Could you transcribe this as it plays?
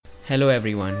Hello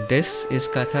everyone, this is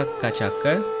Kathak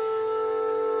Kachakar.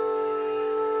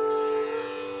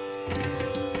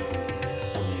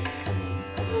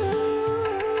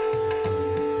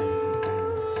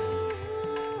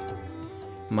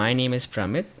 My name is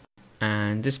Pramit,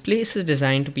 and this place is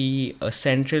designed to be a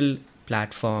central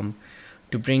platform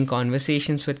to bring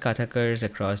conversations with Kathakars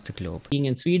across the globe. Being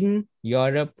in Sweden,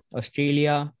 Europe,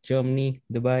 Australia, Germany,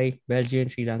 Dubai, Belgium,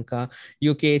 Sri Lanka,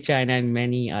 UK, China, and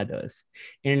many others.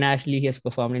 Internationally, he has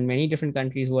performed in many different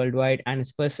countries worldwide and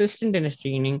is persistent in his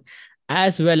training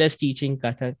as well as teaching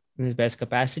Kathak in his best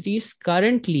capacities.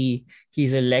 Currently,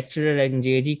 he's a lecturer at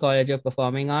JG College of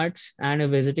Performing Arts and a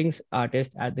visiting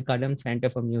artist at the Kadamb Centre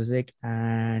for Music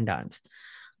and Dance.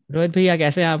 Rohit भैया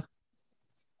कैसे हैं आप?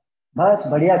 बस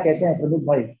बढ़िया। कैसे हैं प्रदीप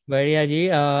भाई? बढ़िया जी।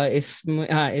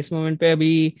 इस मोमेंट पे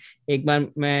अभी एक बार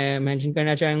मैं मेंशन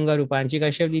करना चाहूंगा रूपांशी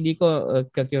कश्यप दीदी को,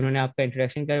 क्योंकि उन्होंने आपका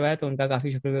इंट्रोडक्शन करवाया, तो उनका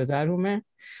काफी शुक्रगुजार हूँ मैं।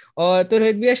 और तो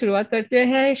रोहित भैया, शुरुआत करते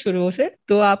हैं शुरू से।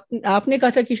 तो आपने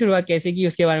कथक की शुरुआत कैसे की,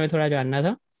 उसके बारे में थोड़ा जानना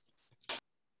था।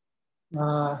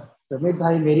 प्रदीप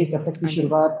भाई, मेरी कथक की हाँ जी।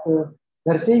 शुरुआत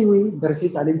घर से ही हुई। घर से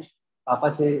तालीम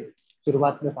पापा से,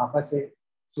 शुरुआत में पापा से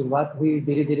शुरुआत हुई।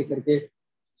 धीरे धीरे करके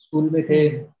स्कूल में थे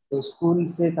तो स्कूल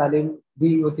से तालीम भी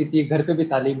होती थी, घर पे भी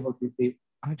तालीम होती थी।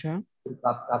 अच्छा। फिर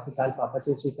काफी साल पापा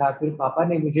से सीखा। फिर पापा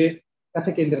ने मुझे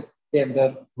कथक केंद्र के अंदर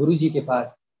गुरुजी के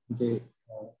पास मुझे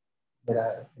मेरा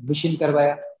एडमिशन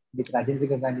करवाया, राजेंद्र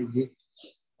गंगानी जी।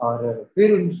 और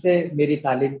फिर उनसे मेरी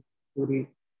तालीम पूरी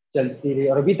चलती रही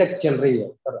और अभी तक चल रही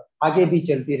है और आगे भी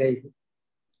चलती रहेगी।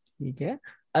 ठीक है।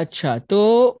 अच्छा,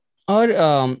 तो और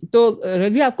तो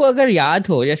रवि, आपको अगर याद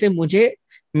हो, जैसे मुझे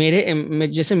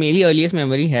जैसे मेरी अर्लीस्ट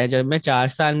मेमोरी है जब मैं 4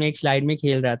 साल में एक स्लाइड में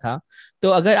खेल रहा था। तो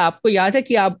अगर आपको याद है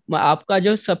कि आपका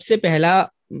जो सबसे पहला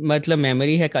मतलब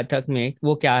मेमोरी है कथक में,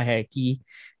 वो क्या है, कि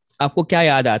आपको क्या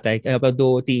याद आता है कि आप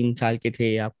 2-3 साल के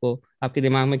थे, आपको आपके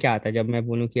दिमाग में क्या आता है जब मैं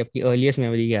बोलूँ कि आपकी अर्लीस्ट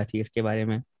मेमोरी क्या थी इसके बारे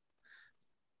में?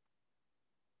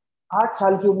 8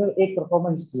 साल की उम्र में एक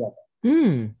परफॉर्मेंस किया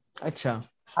था। अच्छा।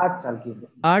 8 साल की उम्र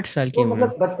में, 8 साल की वो उम्र।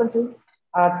 मतलब बचपन से ही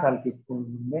 8 साल की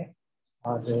उम्र में।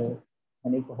 और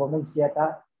मैंने एक परफॉर्मेंस किया था।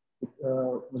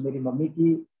 वो मेरी मम्मी की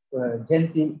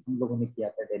जयंती हम लोगों ने किया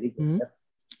था दिल्ली के हम्म। अंदर।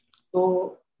 तो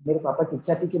मेरे पापा की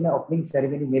इच्छा थी कि मैं ओपनिंग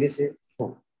सेरेमनी मेरे से हो।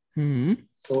 हम्म।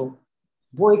 तो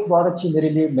वो एक बहुत अच्छी मेरे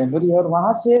लिए मेमोरी है। और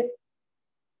वहां से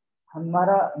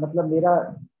हमारा मतलब मेरा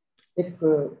एक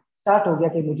स्टार्ट हो गया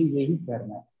कि मुझे यही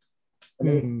करना है।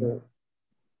 मतलब हम्म। एक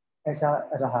ऐसा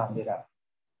रहा मेरा।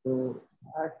 तो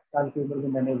 8 साल की उम्र में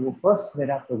मैंने वो फर्स्ट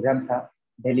मेरा प्रोग्राम था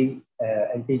दिल्ली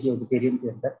एलटीजी ऑडिटोरियम के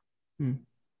अंदर। हम्म।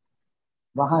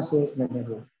 वहां से मैंने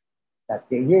वो स्टार्ट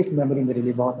किया। ये एक मेमोरी मेरे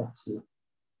लिए बहुत अच्छी है।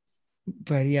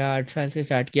 बढ़िया, 8 साल से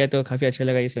स्टार्ट किया तो काफी अच्छा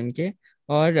लगा ये सुन के।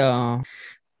 और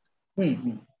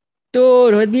हम्म। तो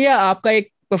रोहित भैया, आपका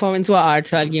एक परफॉर्मेंस हुआ 8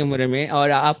 साल की उम्र में,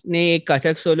 और आपने एक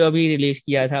कथक सोलो भी रिलीज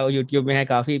किया था, वो यूट्यूब में है,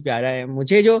 काफी प्यारा है।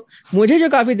 मुझे जो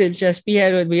काफी दिलचस्पी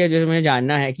है रोहित भैया, जो मुझे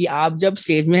जानना है कि आप जब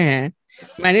स्टेज में हैं,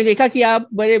 मैंने देखा कि आप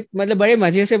बड़े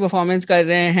मजे से परफॉर्मेंस कर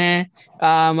रहे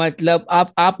हैं। मतलब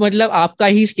आपका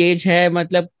ही स्टेज है,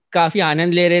 मतलब काफी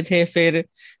आनंद ले रहे थे। फिर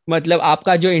मतलब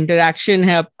आपका जो इंटरेक्शन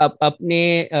है अपने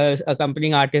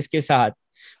अकम्पनिंग आर्टिस्ट के साथ,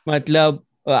 मतलब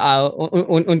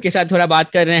उनके साथ थोड़ा बात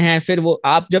कर रहे हैं, फिर वो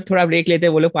आप जब थोड़ा ब्रेक लेते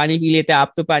हैं वो लोग पानी पी लेते हैं,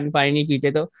 आप तो पानी पानी नहीं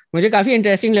पीते। तो मुझे काफी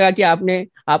इंटरेस्टिंग लगा कि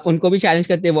आप उनको भी चैलेंज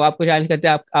करते हैं, वो आपको चैलेंज करते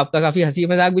हैं, आपका काफी हंसी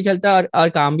मजाक भी चलता है और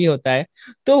काम भी होता है।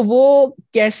 तो वो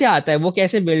कैसे आता है, वो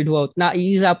कैसे बिल्ड हुआ, उतना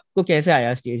ईज आपको कैसे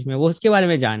आया स्टेज में, वो उसके बारे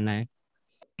में जानना है।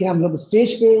 कि हम लोग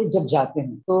स्टेज पे जब जाते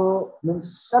हैं तो हम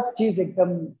सब चीज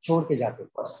एकदम छोड़ के जाते हैं।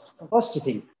 फर्स्ट फर्स्ट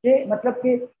थिंग कि मतलब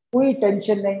कि कोई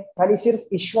टेंशन नहीं, खाली सिर्फ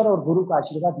ईश्वर और गुरु का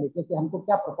आशीर्वाद लेके कि हमको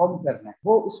क्या परफॉर्म करना है,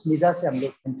 वो उस मिजाज से हम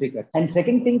लोग एंट्री करते हैं। एंड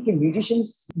सेकंड थिंग कि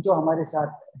म्यूजिशियंस जो हमारे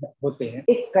साथ होते हैं,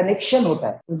 एक कनेक्शन होता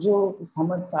है। तो जो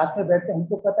हम साथ में बैठते हैं,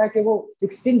 हमको पता है कि वो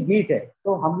 16 बीट है।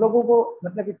 तो हम लोगों को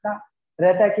मतलब इतना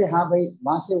रहता है कि हाँ भाई,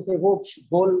 वहां से उठे वो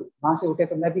बोल, वहां से उठे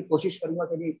तो मैं भी कोशिश करूंगा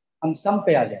कि हम सम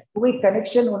पे आ जाए। तो वो एक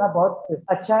कनेक्शन होना बहुत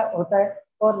अच्छा होता है।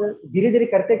 और धीरे धीरे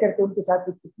करते करते उनके साथ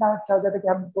इतना अच्छा हो जाता है कि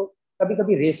हमको कभी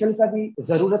कभी रेसल का भी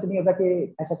जरूरत नहीं होता।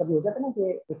 कि ऐसा कभी हो जाता है ना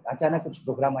कि अचानक कुछ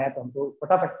प्रोग्राम आया तो हमको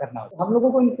फटाफट करना होता है। हम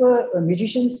लोगों को इनको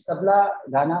म्यूजिशियंस तबला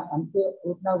गाना हमको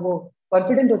उतना वो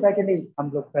कॉन्फिडेंट होता है कि नहीं,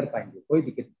 हम लोग कर पाएंगे, कोई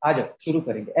दिक्कत नहीं, आ जाओ शुरू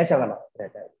करेंगे, ऐसा वाला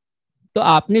रहता है। तो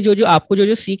आपने जो जो आपको जो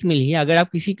जो सीख मिली है, अगर आप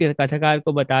किसी कथाकार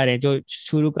को बता रहे हैं जो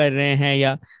शुरू कर रहे हैं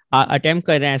या अटेम्प्ट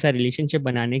कर रहे हैं ऐसा रिलेशनशिप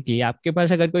बनाने के लिए, आपके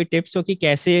पास अगर कोई टिप्स हो कि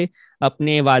कैसे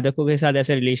अपने वादकों के साथ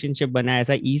ऐसा रिलेशनशिप बनाए,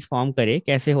 ऐसा ईज फॉर्म करे,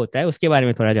 कैसे होता है, उसके बारे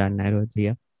में थोड़ा जानना है रोहित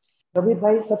भैया। रवि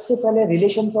भाई, सबसे पहले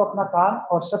रिलेशन तो अपना काम,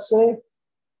 और सबसे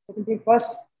सेकंड थिंग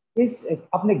फर्स्ट इज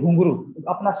अपने घुंघरू,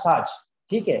 अपना साज।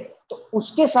 ठीक है, तो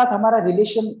उसके साथ हमारा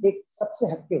रिलेशन एक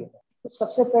सबसे हटके होता है। तो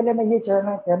सबसे पहले मैं ये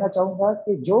कहना चाहूंगा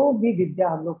कि जो भी विद्या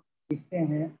हम लोग सीखते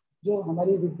हैं, जो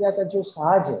हमारी विद्या का जो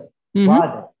साज है, हम्म। वाद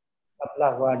है, तबला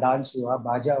हुआ, डांस हुआ,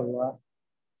 बाजा हुआ,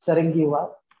 सरंगी हुआ,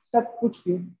 सब कुछ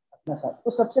भी अपना साथ,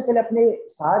 तो सबसे पहले अपने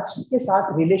साज के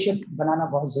साथ रिलेशन बनाना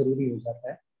बहुत जरूरी हो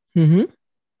जाता हम्म।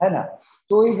 है ना।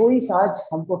 तो वही साज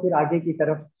हमको फिर आगे की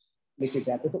तरफ लेके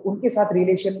जाते, तो उनके साथ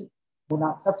रिलेशन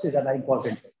होना सबसे ज्यादा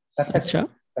इम्पोर्टेंट है कथक अच्छा,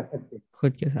 कथक से।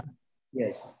 खुद के साथ।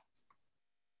 यस।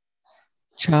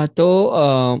 अच्छा,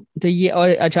 तो ये, और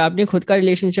अच्छा आपने खुद का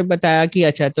रिलेशनशिप बताया कि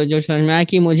अच्छा, तो जो समझ में आया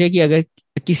कि मुझे कि अगर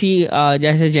किसी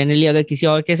जैसे जनरली अगर किसी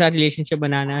और के साथ रिलेशनशिप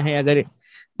बनाना है, अगर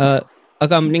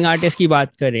अकम्पनिंग आर्टिस्ट की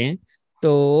बात करें,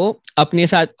 तो अपने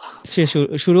साथ से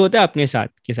शुरू होता है, अपने साथ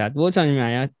के साथ, वो समझ में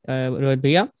आया रोहित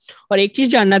भैया। और एक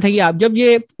चीज जानना था कि आप जब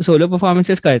ये सोलो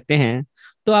परफॉर्मेंसेस करते हैं,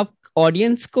 तो आप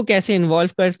ऑडियंस को कैसे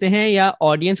इन्वॉल्व करते हैं या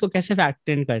ऑडियंस को कैसे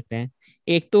फैक्टर इन करते हैं?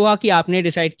 एक तो हुआ कि आपने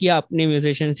डिसाइड किया अपने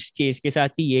म्यूजिशियन स्टेज के साथ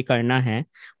कि ये करना है,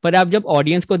 पर आप जब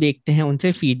ऑडियंस को देखते हैं,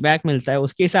 उनसे फीडबैक मिलता है,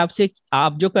 उसके हिसाब से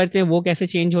आप जो करते हैं वो कैसे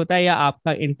चेंज होता है, या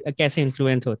आपका कैसे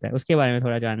इन्फ्लुएंस होता है, उसके बारे में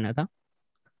थोड़ा जानना था।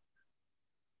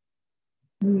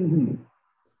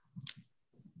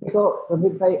 देखो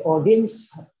रोहित भाई, ऑडियंस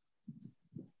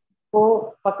को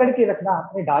पकड़ के रखना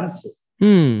अपने डांस से।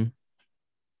 हम्म।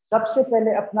 सबसे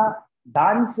पहले अपना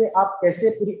डांस से आप कैसे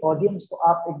पूरी ऑडियंस को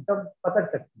आप एकदम पकड़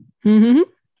सकते हैं। हम्म।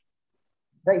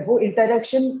 राइट, वो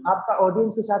इंटरेक्शन आपका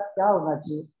ऑडियंस के साथ क्या होना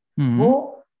चाहिए, वो हम्म।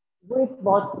 वो एक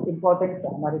बहुत इम्पोर्टेंट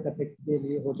हमारे कथक के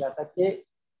लिए हो जाता है कि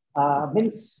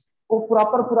मीन्स वो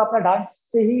प्रॉपर पूरा अपना डांस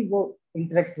से ही वो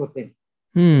इंटरेक्ट होते हैं।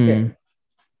 ठीक है, हम्म।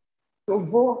 तो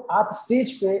वो आप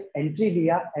स्टेज पे एंट्री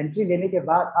लिया, एंट्री लेने के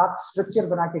बाद आप स्ट्रक्चर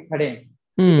बना के खड़े हैं।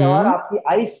 ठीक है, और हम्म। आपकी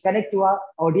आईज कनेक्ट हुआ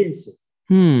ऑडियंस से।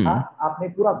 हाँ, हम्म। आपने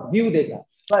पूरा व्यू देखा,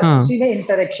 बस हाँ। उसी में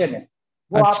इंटरेक्शन है।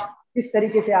 वो अच्छा। आप किस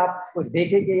तरीके से आपको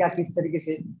देखेंगे या किस तरीके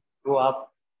से वो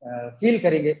आप फील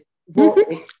करेंगे, वो हम्म।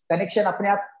 एक कनेक्शन अपने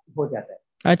आप हो जाता है।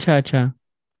 अच्छा, अच्छा।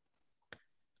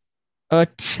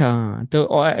 अच्छा, तो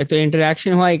और तो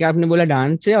इंटरेक्शन हुआ, एक आपने बोला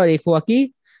डांस से, और एक हुआ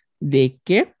कि देख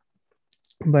के।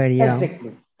 बढ़िया। एग्जैक्टली।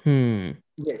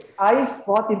 हम्म। यस, आइज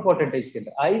बहुत इंपॉर्टेंट है इसके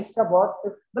अंदर। आइज का बहुत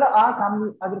मतलब आंख,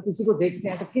 हम अगर किसी को देखते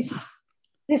हैं तो किस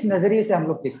किस नजरिए से हम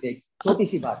लोग देखते हैं, छोटी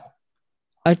सी बात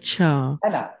अच्छा,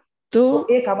 है ना। तो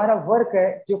तो एक हमारा वर्क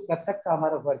है, जो कथक का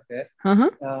हमारा वर्क है। हाँ, हाँ।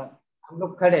 हम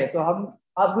लोग खड़े हैं, तो हम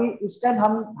अभी उस टाइम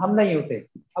हम नहीं होते।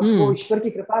 अब वो हम्म। ईश्वर की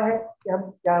कृपा है कि हम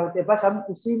क्या होते हैं, बस हम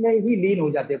उसी में ही लीन हो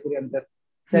जाते हैं, पूरे अंदर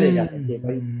चले जाते हैं कि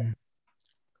भाई हम्म। बस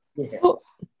ये है। तो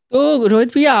तो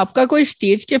रोहित भैया, आपका कोई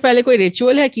स्टेज के पहले कोई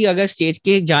रिचुअल है कि अगर स्टेज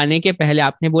के जाने के पहले,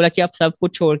 आपने बोला कि आप सब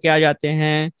कुछ छोड़ के आ जाते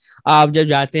हैं, आप जब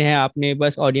जाते हैं आपने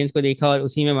बस ऑडियंस को देखा और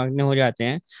उसी में मग्न हो जाते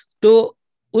हैं, तो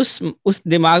उस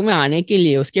दिमाग में आने के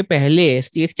लिए, उसके पहले,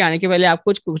 स्टेज के आने के पहले आप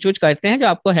कुछ करते हैं जो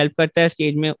आपको हेल्प करता है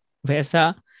स्टेज में,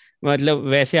 वैसा, मतलब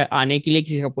वैसे आने के लिए,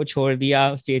 किसी सबको छोड़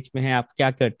दिया स्टेज में है, आप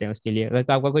क्या करते हैं उसके लिए,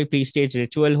 अगर आपका कोई प्री स्टेज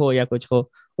रिचुअल हो या कुछ हो,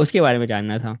 उसके बारे में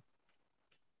जानना था।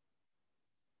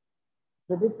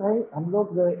 प्रदीप भाई, हम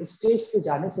लोग स्टेज पे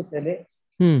जाने से पहले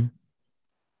हम्म।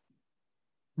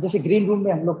 जैसे ग्रीन रूम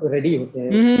में हम लोग रेडी होते हैं,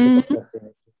 मेकअप हम्म। करते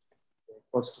हैं,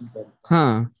 कॉस्ट्यूम पहनते हैं,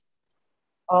 हाँ।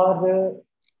 और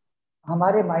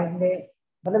हमारे माइंड में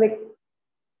मतलब एक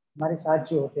हमारे साथ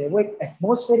जो होते हैं वो एक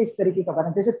एटमोसफेयर इस तरीके का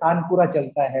बना, जैसे तानपुरा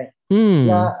चलता है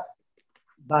या हम्म।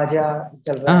 बाजा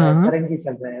चल रहा हाँ, है, हाँ। सरंगी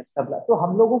चल रहा है, तबला, तो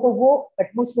हम लोगों को वो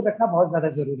एटमोसफेयर रखना बहुत ज्यादा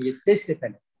जरूरी है स्टेज से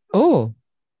पहले। ओ।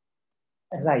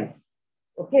 राइट।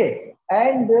 ओके।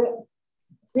 एंड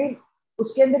फिर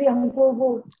उसके अंदर ही हमको वो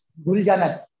घुल जाना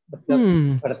मतलब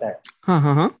हम्म। पड़ता है। हाँ,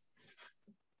 हाँ, हाँ।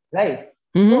 राइट।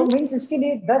 तो हम्म। मीन्स इसके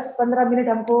लिए 10-15 मिनट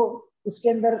हमको उसके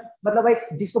अंदर मतलब एक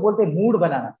जिसको बोलते हैं मूड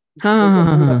बनाना, हाँ, जिसको हाँ, बोलते हैं हाँ,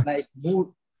 हाँ, मूड, हाँ। अपना एक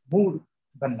मूड मूड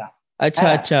बनना, है अच्छा,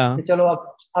 ना। अच्छा। कि चलो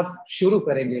अब शुरू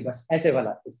करेंगे, बस ऐसे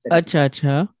वाला इस तरीके अच्छा,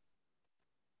 अच्छा।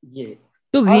 ये।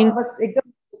 तो और ग्रीन बस एकदम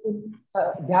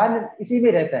ध्यान इसी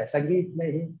में रहता है, संगीत में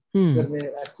ही, हम्म ईश्वर में,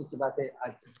 अच्छी अच्छी बातें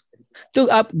अच्छी तरीके से। तो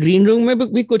आप ग्रीन रूम में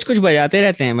भी कुछ कुछ बजाते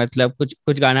रहते हैं, मतलब कुछ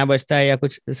कुछ गाना बजता है या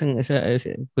कुछ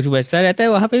कुछ बजता रहता है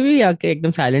वहां पे भी, या कि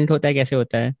एकदम साइलेंट होता है, कैसे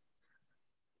होता है?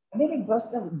 नहीं नहीं, बस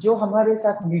जो हमारे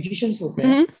साथ म्यूजिशियंस होते हैं,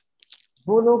 हम्म।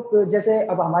 वो लोग जैसे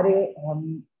अब हमारे हम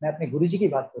मैं अपने गुरुजी की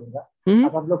बात करूंगा। हम्म।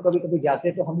 अब हम लोग कभी कभी जाते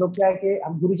हैं, तो हम लोग क्या है कि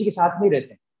हम गुरुजी के साथ में ही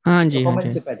रहते हैं हाँ जी, हाँ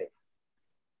परफॉर्मेंस जी। से पहले।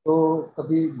 तो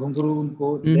कभी घुंघरू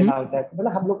उनको हम्म। लेना होता है, तो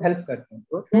मतलब हम लोग हेल्प करते हैं,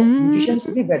 तो म्यूजिशियंस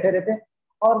हम्म। भी बैठे रहते हैं।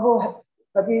 और वो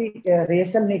कभी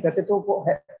रिहर्सल नहीं करते, तो वो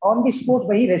ऑन द स्पॉट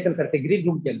वही रिहर्सल करते हैं ग्रीन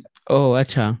रूम के अंदर। ओह,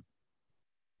 अच्छा।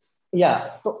 या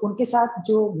तो उनके साथ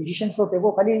जो म्यूजिशियंस होते हैं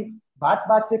वो खाली बात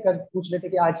बात से पूछ लेते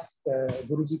कि आज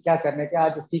गुरुजी क्या करना है, क्या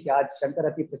आज ठीक है, आज शंकर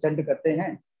अति प्रचंड करते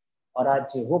हैं, और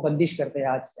आज वो बंदिश करते हैं,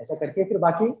 आज ऐसा करके फिर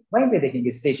बाकी वहीं पे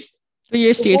देखेंगे स्टेज पे। तो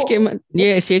ये तो वो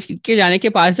ये स्टेज के जाने के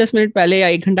 5-10 मिनट पहले या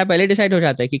 1 घंटा पहले डिसाइड हो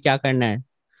जाता है कि क्या करना है?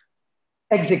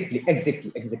 Exactly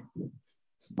exactly exactly.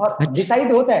 और अच्छा।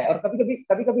 डिसाइड होता है, और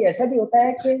कभी कभी ऐसा भी होता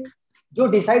है कि जो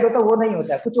डिसाइड होता है वो नहीं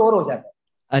होता है, कुछ और हो जाता है।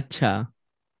 अच्छा।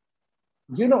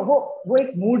 वो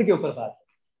एक मूड के ऊपर बात है,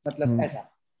 मतलब हम्म। ऐसा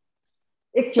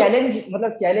एक तो चैलेंज,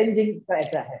 मतलब चैलेंजिंग का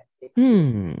ऐसा है।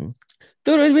 हम्म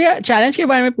तो रोहित भैया, चैलेंज के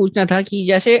बारे में पूछना था कि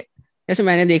जैसे जैसे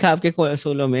मैंने देखा आपके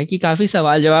सोलो में कि काफी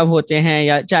सवाल जवाब होते हैं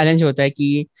या चैलेंज होता है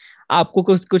कि आपको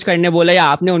कुछ कुछ करने बोला या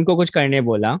आपने उनको कुछ करने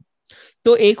बोला।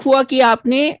 तो एक हुआ कि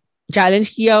आपने चैलेंज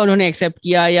किया, उन्होंने एक्सेप्ट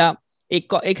किया, या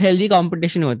एक हेल्दी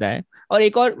कंपटीशन होता है। और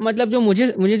एक और मतलब जो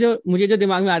मुझे जो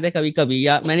दिमाग में आता है कभी कभी,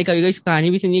 या मैंने कभी कभी इस कहानी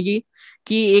भी सुनी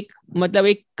कि एक मतलब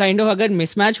एक काइंड ऑफ अगर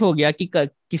मिसमैच हो गया कि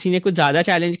किसी ने कुछ ज्यादा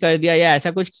चैलेंज कर दिया या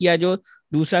ऐसा कुछ किया जो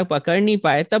दूसरा पकड़ नहीं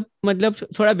पाए, तब मतलब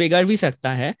थोड़ा बिगड़ भी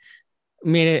सकता है।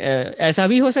 ऐसा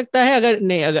भी हो सकता है अगर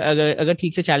नहीं, अगर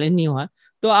ठीक से चैलेंज नहीं हुआ।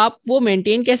 तो आप वो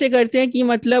मेंटेन कैसे करते हैं कि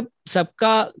मतलब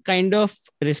सबका काइंड ऑफ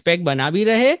रिस्पेक्ट बना भी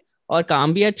रहे, और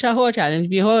काम भी अच्छा हो, और चैलेंज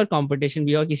भी हो, और कंपटीशन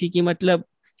भी हो, और किसी की मतलब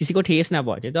किसी को ठेस ना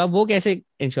पहुंचे? तो आप वो कैसे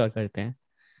इंश्योर करते हैं?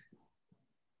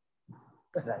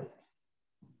 राइट,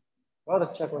 बहुत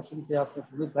अच्छा क्वेश्चन किया आपने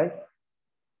सुजीत भाई।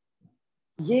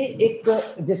 ये एक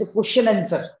जैसे क्वेश्चन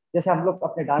आंसर, जैसे हम लोग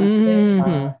अपने डांस में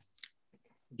हम्म।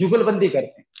 जुगलबंदी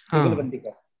करते हैं, हाँ। जुगलबंदी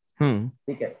करते हम्म। हैं,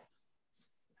 ठीक है।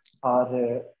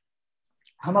 और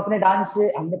हम अपने डांस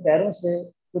से, हमने पैरों से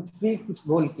कुछ भी कुछ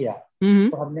बोल किया, हम्म।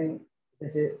 तो हमने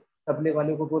जैसे तबले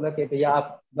वाले को बोला कि भैया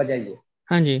आप बजाइए,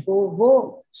 हाँ जी। तो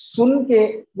वो सुन के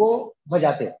वो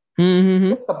बजाते हैं। तो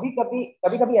हम्म।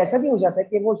 कभी कभी ऐसा भी हो जाता है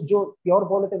कि वो जो प्योर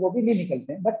बॉल होते हैं वो भी नहीं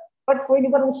निकलते हैं, बट कोई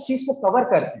नहीं, पर उस चीज को कवर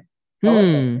करते हैं, कवर करते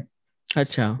हम्म। हैं,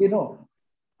 अच्छा। यू नो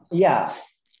या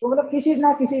तो मतलब किसी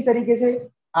ना किसी तरीके से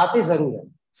आते जरूर है।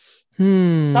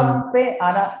 सब हम्म। पे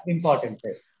आना इम्पोर्टेंट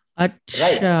है। अच्छा।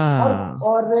 राइट।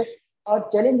 और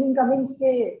चैलेंजिंग का मीन्स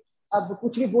के अब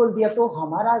कुछ भी बोल दिया तो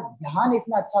हमारा ध्यान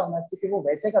इतना अच्छा होना चाहिए कि वो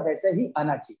वैसे का वैसे ही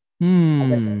आना चाहिए।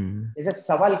 अगर हम्म। जैसे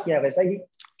सवाल किया वैसा ही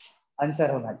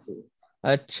आंसर होना चाहिए।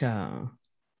 अच्छा।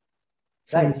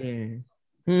 राइट। समझे।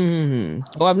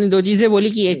 वो आपने दो चीजें बोली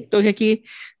कि जी। एक तो है कि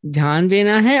ध्यान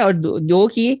देना है, और दो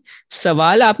कि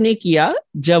सवाल आपने किया,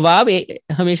 जवाब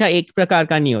हमेशा एक प्रकार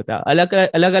का नहीं होता, अलग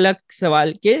अलग अलग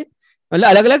सवाल के मतलब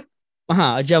अलग अलग,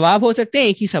 हाँ, जवाब हो सकते हैं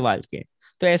एक ही सवाल के।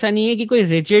 तो ऐसा नहीं है कि कोई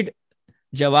रिजिड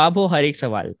जवाब हो हर एक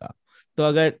सवाल का। तो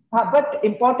अगर हाँ, बट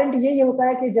इम्पोर्टेंट यही होता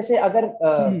है कि जैसे अगर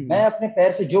हम्म मैं अपने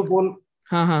पैर से जो बोल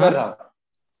हाँ हाँ कर हाँ। रहा हूँ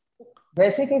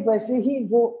वैसे के वैसे ही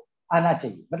वो आना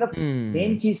चाहिए, मतलब मेन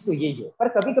हम्म। चीज तो यही है। पर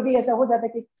कभी कभी ऐसा हो जाता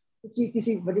है कि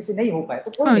किसी वजह से नहीं हो पाए,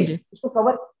 तो कोई हाँ नहीं, जी। उसको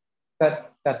कवर कर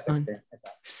कर हाँ। सकते हैं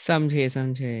ऐसा। समझे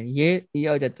समझे। ये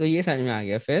हो जाता, तो ये समझ में आ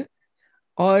गया फिर।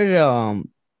 और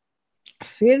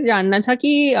फिर जानना था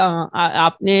कि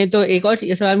आपने तो एक और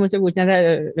ये सवाल मुझसे पूछना था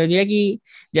रजिया, कि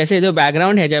जैसे जो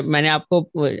बैकग्राउंड है, जब मैंने आपको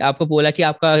आपको बोला कि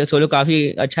आपका सोलो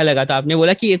काफी अच्छा लगा, तो आपने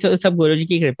बोला कि ये तो सब गुरुजी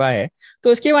की कृपा है।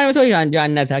 तो उसके बारे में थोड़ा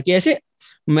जानना था कि ऐसे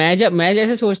मैं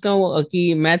जैसे सोचता हूँ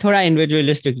कि मैं थोड़ा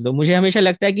इंडिविजुअलिस्टिक हूँ, मुझे हमेशा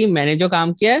लगता है कि मैंने जो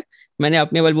काम किया है, मैंने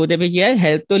अपने बलबूते पे किया है,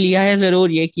 हेल्प तो लिया है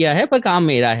जरूर, ये किया है, पर काम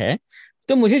मेरा है।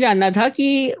 तो मुझे जानना था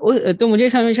कि तो मुझे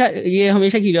हमेशा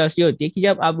क्यूरियोसिटी होती है कि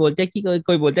जब आप बोलते हैं कि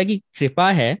कोई बोलता है कि कृपा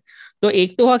है, तो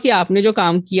एक तो हुआ कि आपने जो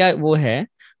काम किया वो है,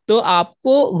 तो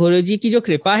आपको गुरुजी की जो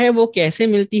कृपा है वो कैसे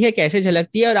मिलती है, कैसे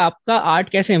झलकती है, और आपका आर्ट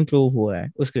कैसे इम्प्रूव हुआ है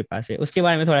उस कृपा से, उसके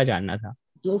बारे में थोड़ा जानना था।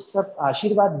 ये सब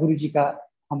आशीर्वाद गुरु जी का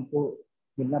हमको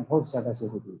मिलना बहुत ज्यादा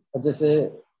जरूरी है। और जैसे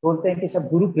बोलते हैं कि सब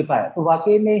गुरु कृपा है, तो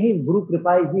वाकई में ही गुरु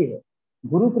कृपा ही है।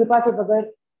 गुरु कृपा के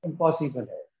बगैर इम्पॉसिबल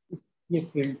है ये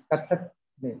फील्ड कथक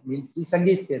में, मीन्स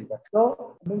संगीत के अंदर।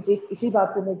 तो मीन्स एक इसी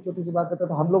बात को मैं एक छोटी सी बात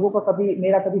बताता हूँ। हम लोगों का कभी,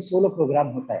 मेरा कभी सोलो प्रोग्राम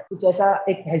होता है, कुछ ऐसा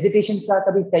एक हेजिटेशन सा,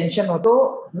 कभी टेंशन हो, तो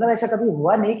मतलब ऐसा कभी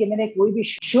हुआ नहीं कि मैंने कोई भी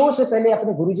शो से पहले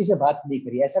अपने गुरुजी से बात नहीं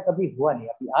करी, ऐसा कभी हुआ नहीं।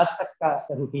 अभी आज तक का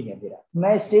रूटीन है मेरा।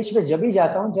 मैं स्टेज पे जब भी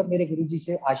जाता हूँ, जब मेरे गुरुजी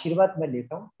से आशीर्वाद मैं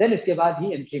लेता हूँ, देन उसके बाद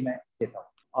ही एंट्री मैं देता हूँ।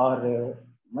 और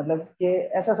मतलब कि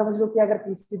ऐसा समझ लो कि अगर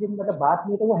किसी दिन मतलब बात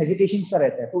नहीं, तो वो हेजिटेशन सा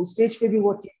रहता है, तो स्टेज पे भी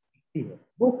वो चीज दिखती है।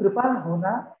 वो कृपा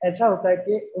होना ऐसा होता है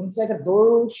कि उनसे अगर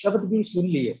दो शब्द भी सुन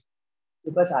लिए,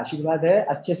 तो बस आशीर्वाद है,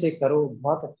 अच्छे से करो,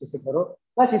 बहुत अच्छे से करो,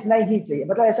 बस इतना ही चाहिए।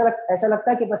 मतलब ऐसा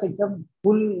लगता है कि बस एकदम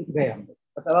भूल गए हम लोग,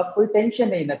 मतलब अब कोई टेंशन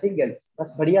नहीं, नथिंग एल्स,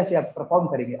 बस बढ़िया से आप परफॉर्म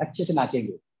करेंगे, अच्छे से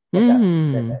नाचेंगे, ऐसा रहता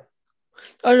हम्म। है।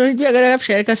 और रोहित जी, अगर आप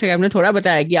शेयर कर सके, आपने थोड़ा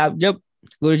बताया कि आप जब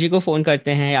गुरुजी को फोन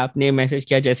करते हैं, आपने मैसेज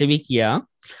किया, जैसे भी किया,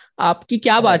 आपकी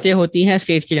क्या बातें राइट। होती हैं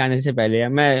स्टेज के जाने से पहले?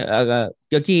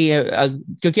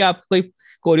 क्योंकि आप कोई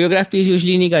कोरियोग्राफ पीस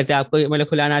यूजली नहीं करते, आपको मतलब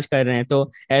खुला नाच कर रहे हैं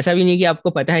तो ऐसा भी नहीं कि आपको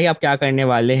पता है कि आप क्या करने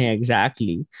वाले हैं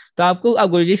एग्जैक्टली तो आपको, आप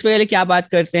गुरुजी से पहले क्या बात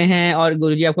करते हैं और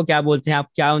गुरुजी आपको क्या बोलते हैं, आप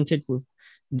क्या उनसे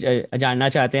जानना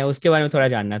चाहते हैं, उसके बारे में थोड़ा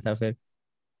जानना था फिर।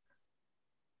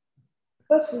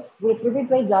 बस प्रवीण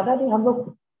भाई, ज्यादा नहीं, हम लोग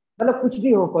मतलब कुछ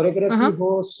भी हो, कोरियोग्राफी हाँ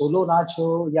हो, सोलो नाच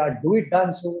हो, या डुइट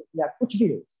डांस हो, या कुछ भी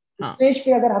हो, हाँ स्टेज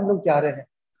पे अगर हम लोग जा रहे हैं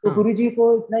तो हाँ। गुरुजी को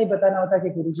इतना ही बताना होता है कि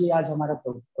गुरुजी आज हमारा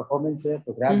परफॉर्मेंस है,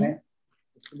 प्रोग्राम है,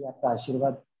 हम्म इसके लिए आपका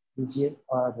आशीर्वाद दीजिए,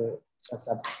 और बस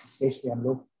अब स्टेज पे हम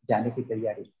लोग जाने की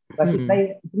तैयारी, बस इतना हम्म।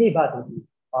 ही, इतनी ही बात होती है,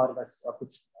 और बस और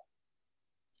कुछ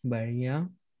बढ़िया।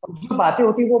 नहीं। जो बातें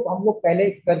होती है वो हम लोग पहले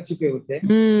कर चुके होते हैं,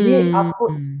 ये आपको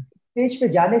हम्म। स्टेज पे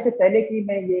जाने से पहले की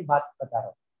मैं ये बात बता रहा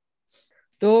हूँ।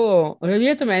 तो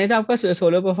रवि, तो मैंने तो आपका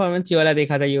सोलो परफॉर्मेंस ये वाला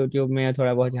देखा था यूट्यूब में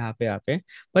थोड़ा बहुत यहाँ पे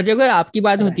पर जो अगर आपकी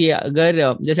बात होती है,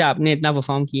 अगर जैसे आपने इतना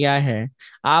परफॉर्म किया है,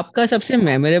 आपका सबसे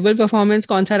मेमोरेबल परफॉर्मेंस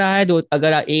कौन सा रहा है? दो,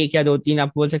 अगर एक या दो तीन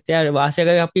आप बोल सकते हैं, और वहां से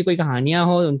अगर आपकी कोई कहानियां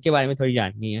हो उनके बारे में थोड़ी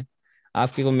जाननी है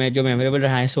आपकी को, मैं जो मेमोरेबल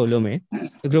रहा है सोलो में,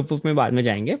 ग्रुप में बाद में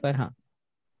जाएंगे पर हाँ।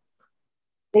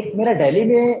 एक मेरा दिल्ली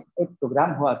में एक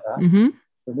प्रोग्राम हुआ था, हम्म।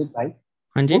 रोहित भाई,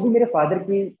 हाँ वो जी। भी मेरे फादर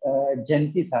की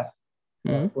जयंती था,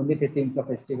 हम्म पुण्यतिथि उनका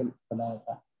फेस्टिवल बनाया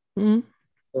था। हम्म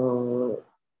तो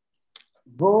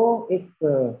वो एक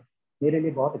मेरे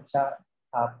लिए बहुत अच्छा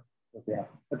था हो गया,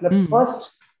 मतलब हम्म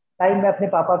फर्स्ट टाइम मैं अपने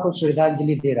पापा को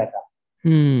श्रद्धांजलि दे रहा था,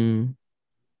 हम्म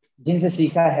जिनसे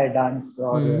सीखा है डांस,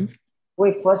 और हम्म। वो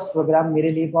एक फर्स्ट प्रोग्राम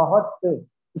मेरे लिए बहुत,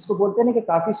 इसको बोलते हैं ना कि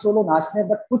काफी सोलो नाचते हैं,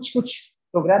 बट कुछ कुछ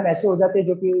प्रोग्राम ऐसे हो जाते हैं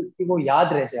जो कि वो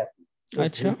याद रह जाते हैं, वो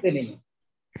अच्छा। भूलते नहीं है।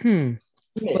 हम्म।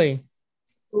 यस। वही।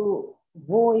 तो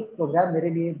वो एक प्रोग्राम मेरे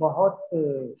लिए बहुत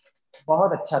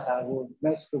बहुत अच्छा था, वो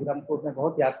मैं उस प्रोग्राम को मैं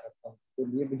बहुत याद करता हूँ, तो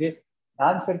लिए मुझे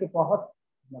डांस करके बहुत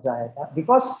मजा आया था,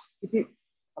 बिकॉज क्योंकि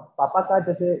अब पापा का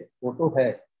जैसे फोटो है,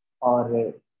 और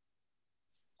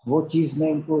वो चीज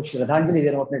मैं उनको श्रद्धांजलि दे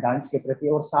रहा हूँ अपने डांस के प्रति,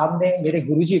 और सामने मेरे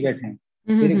गुरुजी बैठे हैं,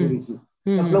 हम्म मेरे हम्म गुरुजी,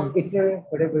 सब हम्म लोग इतने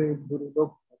बड़े बड़े गुरु लोग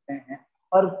होते हैं,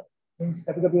 और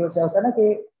कभी कभी ऐसा होता है ना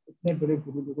कि इतने बड़े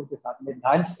गुरु लोगों के साथ में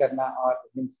डांस करना, और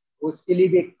मीन्स उसके लिए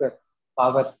भी एक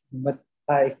पावर, हिम्मत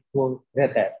का एक वो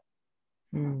रहता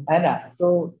हम्म है ना। तो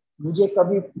मुझे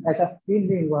कभी ऐसा फील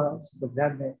नहीं हुआ उस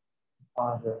प्रोग्राम में,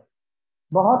 और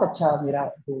बहुत अच्छा मेरा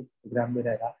वो प्रोग्राम में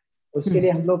रहा। उसके हम्म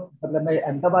लिए हम लोग, मतलब मैं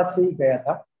अहमदाबाद से ही गया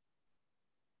था,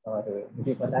 और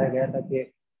मुझे बताया गया था कि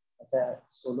ऐसा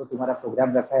सोलो तुम्हारा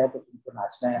प्रोग्राम रखा है तो तुमको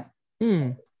नाचना है, हम्म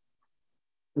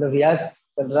मतलब रियाज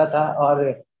चल रहा था,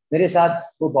 और मेरे साथ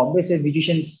वो बॉम्बे से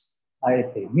म्यूजिशियंस आए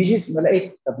थे, म्यूजिक मतलब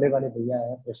एक तबले वाले भैया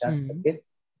है प्रशांत हम्म करके।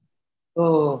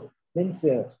 तो मीन्स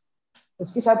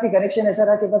उसके साथ भी कनेक्शन ऐसा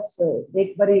रहा कि बस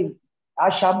एक बारी,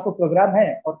 आज शाम को प्रोग्राम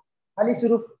है, और खाली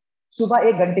सिर्फ सुबह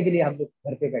 1 घंटे के लिए हम लोग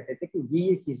घर पे बैठे थे कि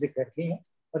ये चीजें करनी है,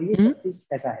 और ये हम्म। सब चीज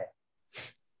ऐसा है,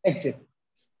 एग्जिट।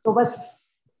 तो बस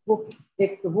वो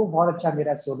एक, तो वो बहुत अच्छा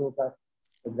मेरा सोलो का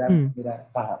प्रोग्राम हम्म। मेरा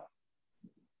रहा।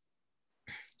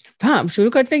 हाँ, शुरू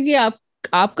करते हैं कि आप,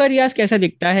 आपका रियाज कैसा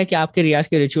दिखता है, कि आपके रियाज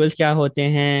के रिचुअल्स क्या होते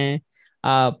हैं?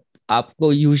 आप,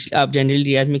 आपको यूज, आप जनरल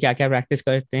रियाज में क्या क्या प्रैक्टिस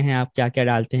करते हैं, आप क्या क्या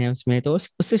डालते हैं उसमें, तो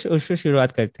उससे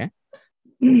शुरुआत करते हैं।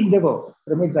 देखो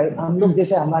रमित भाई, हम लोग हम्म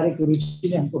जैसे हमारे गुरुजी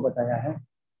ने हमको बताया है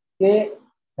कि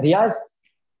रियाज,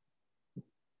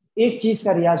 एक चीज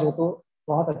का रियाज हो तो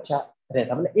बहुत अच्छा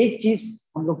रहता, मतलब एक चीज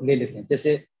हम लोग ले लेते हैं,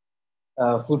 जैसे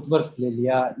फुटवर्क ले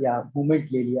लिया, या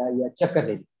मूवमेंट ले लिया, या चक्कर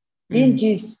ले लिया, तीन हम्म।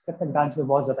 चीज कथक डांस में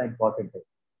बहुत ज्यादा इंपॉर्टेंट है,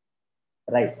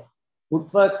 राइट?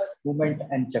 फुटवर्क, मूवमेंट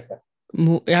एंड चक्कर।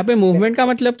 यहाँ पे मूवमेंट का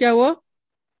मतलब क्या हुआ?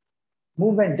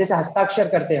 मूवमेंट जैसे हस्ताक्षर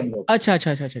करते हैं हम लोग, अच्छा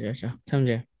अच्छा अच्छा अच्छा अच्छा,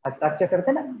 समझे। हस्ताक्षर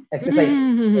करते हैं ना, हम्म एक्सरसाइज,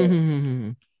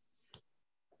 हम्म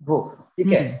वो ठीक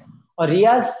है। हम्म और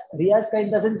रियाज, रियाज का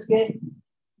इन द सेंस के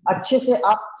अच्छे से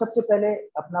आप सबसे पहले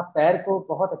अपना पैर को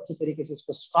बहुत अच्छे तरीके से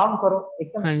उसको स्ट्रांग करो,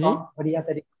 एकदम हाँ जी। स्ट्रांग बढ़िया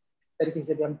तरीके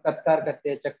से भी हम तत्कार करते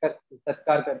हैं, चक्कर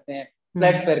तत्कार करते हैं, हम्म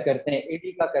फ्लैट पैर करते हैं,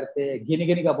 एडी का करते हैं, गिनी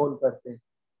गिनी का बोल करते हैं।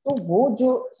 तो वो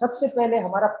जो सबसे पहले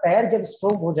हमारा पैर जब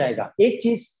स्ट्रोंग हो जाएगा, एक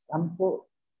चीज हमको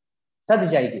सज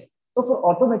जाएगी, तो फिर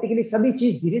ऑटोमेटिकली सभी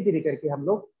चीज धीरे धीरे करके हम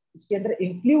लोग इसके अंदर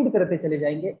इंक्लूड करते चले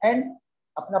जाएंगे, एंड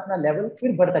अपना अपना लेवल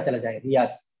फिर बढ़ता चला जाएगा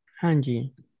रियाज, हाँ जी।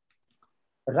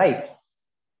 राइट।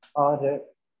 और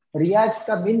रियाज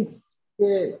का मीन्स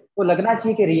के तो लगना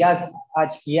चाहिए कि रियाज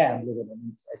आज किया है हम लोगों ने,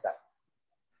 मीन्स ऐसा,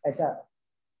 ऐसा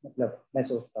मतलब मैं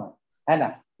सोचता हूँ, है ना,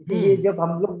 क्योंकि ये हम्म जब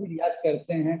हम लोग भी रियाज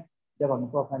करते हैं, जब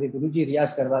हमको हमारे गुरुजी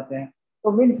रियाज करवाते हैं,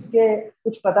 तो मीन्स के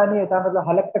कुछ पता नहीं होता, मतलब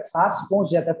हलक तक सांस पहुंच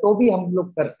जाता है, तो भी हम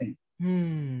लोग करते हैं।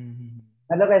 हम्म।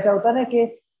 मतलब ऐसा होता है ना कि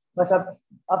बस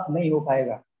अब नहीं हो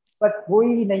पाएगा, बट वो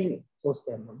ही नहीं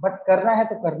सोचते हम लोग, बट करना है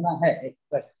तो करना है,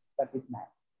 बस बस इतना है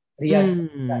रियाज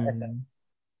का ऐसा। हम्म।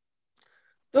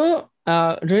 तो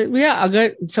रोहित भैया,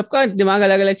 अगर सबका दिमाग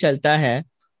अलग अलग चलता है,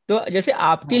 तो जैसे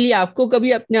आपके हाँ, लिए आपको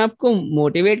कभी अपने आप को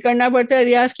मोटिवेट करना पड़ता है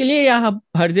रियाज के लिए, या आप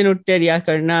हर दिन उठते हैं रियाज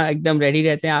करना एकदम रेडी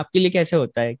रहते हैं? आपके लिए कैसे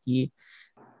होता है कि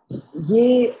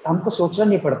ये हमको सोचना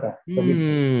नहीं पड़ता है कभी भी।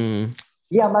 हम्म।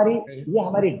 ये हमारी ये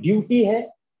हमारी ड्यूटी है।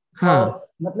 और हाँ।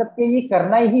 मतलब कि ये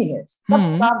करना ही है, सब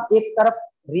हम्म। काम एक तरफ।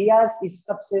 रियाज इस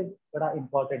सबसे बड़ा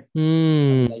इम्पोर्टेंट हमारी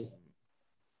हम्म। लाइफ में।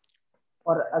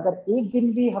 और अगर एक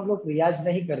दिन भी हम लोग रियाज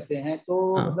नहीं करते हैं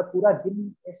तो हाँ। मतलब पूरा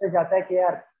दिन ऐसे जाता है कि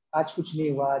यार आज कुछ नहीं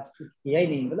हुआ, आज कुछ किया ही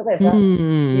नहीं, मतलब ऐसा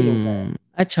फील होता है।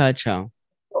 अच्छा अच्छा।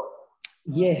 तो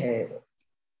ये है,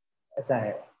 ऐसा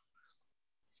है।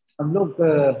 हम लोग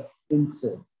मीन्स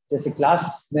जैसे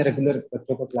क्लास में रेगुलर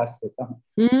बच्चों को क्लास देता हूँ।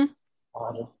 हम्म।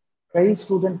 और कई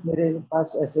स्टूडेंट मेरे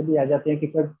पास ऐसे भी आ जाते हैं कि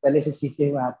पहले से सीखे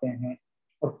हुए आते हैं,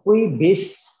 और कोई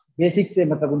बेसिक से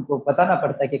मतलब उनको बताना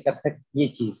पड़ता है कि कथक ये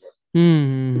चीज है।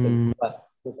 ठीक है, हम्म। बात।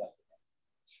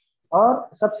 और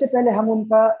सबसे पहले हम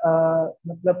उनका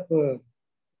मतलब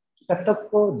कथक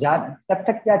को जान,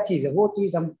 कथक क्या चीज है वो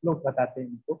चीज हम लोग बताते हैं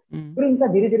उनको। हम्म। फिर उनका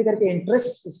धीरे धीरे करके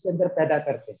इंटरेस्ट उसके अंदर पैदा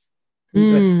करते हैं।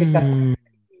 इंटरेस्ट के कथक हम्म।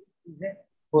 चीजें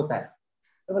होता है।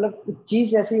 तो मतलब कुछ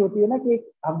चीज ऐसी होती है ना कि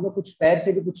हम लोग कुछ पैर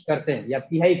से भी कुछ करते हैं या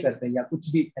तिहाई करते हैं या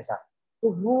कुछ भी ऐसा।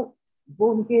 तो वो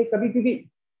उनके कभी क्योंकि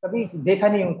कभी देखा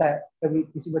नहीं होता है, कभी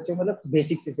किसी बच्चे को मतलब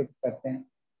बेसिक से जब करते हैं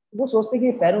तो वो सोचते हैं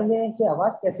कि पैरों में से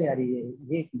आवाज कैसे आ रही है,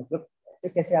 ये मतलब ऐसे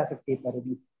कैसे आ सकती है पैरों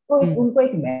में। तो हम्म। उनको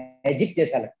एक मैजिक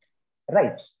जैसा लगता है,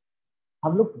 राइट।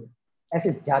 हम लोग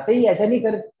ऐसे जाते ही ऐसा नहीं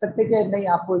कर सकते कि नहीं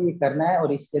आपको ये करना है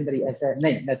और इसके अंदर ऐसा है,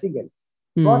 नहीं, नथिंग एल्स।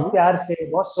 बहुत हम्म। प्यार से,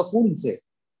 बहुत सुकून से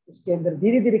उसके अंदर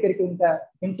धीरे धीरे करके उनका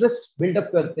इंटरेस्ट बिल्डअप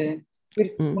करते हैं।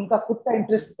 फिर उनका खुद का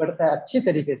इंटरेस्ट बढ़ता है अच्छी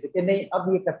तरीके से कि नहीं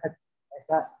अब ये कथक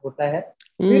ऐसा होता है।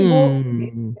 फिर वो धीरे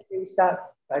हम्म। धीरे इसका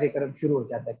कार्यक्रम शुरू हो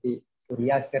जाता है कि इसको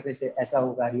रियाज करने से ऐसा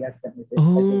होगा, रियाज करने से ऐसे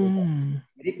होगा। हम्म।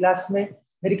 मेरी क्लास में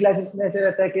मेरी क्लासेस में ऐसे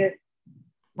रहता है कि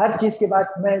हर चीज के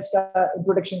बाद मैं इसका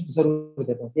इंट्रोडक्शन जरूर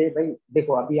देता हूँ कि भाई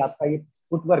देखो अभी आपका ये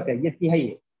फुटवर्क है, ये तिहाई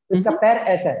है, तो इसका हम्म। पैर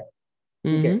ऐसा है।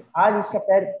 ठीक है, हम्म। आज इसका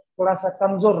पैर थोड़ा सा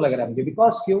कमजोर लग रहा है मुझे,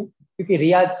 बिकॉज क्यों, क्योंकि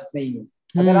रियाज नहीं है।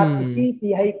 अगर आप हम्म। इसी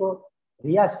तिहाई को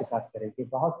रियाज के साथ करेंगे,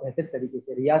 बहुत बेहतर तरीके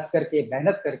से रियाज करके,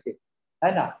 मेहनत करके,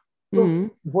 है ना, तो हम्म।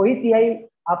 वही तिहाई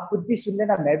आप खुद भी सुन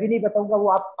लेना, मैं भी नहीं बताऊंगा, वो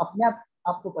आप अपने आप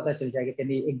आपको पता चल जाएगा कि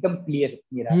नहीं एकदम क्लियर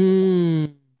मेरा ऐसा। हम्म।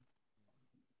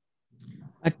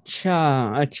 अच्छा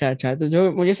अच्छा अच्छा। तो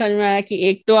जो मुझे समझ में आया कि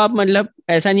एक तो आप मतलब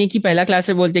ऐसा नहीं कि पहला क्लास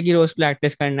से बोलते कि रोज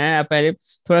प्रैक्टिस करना है, आप पहले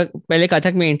थोड़ा पहले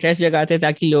कथक में इंटरेस्ट जगाते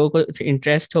ताकि लोगों को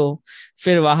इंटरेस्ट हो।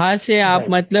 फिर वहां से आप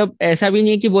राइट। मतलब ऐसा भी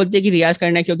नहीं कि बोलते कि रियाज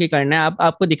करना है क्योंकि करना है, आप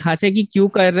आपको दिखाते हैं कि क्यों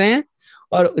कर रहे हैं,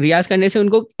 और रियाज करने से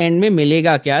उनको एंड में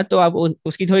मिलेगा क्या, तो आप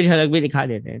उसकी थोड़ी झलक भी दिखा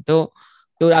देते हैं। तो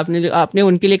आपने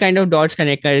उनके लिए काइंड ऑफ डॉट्स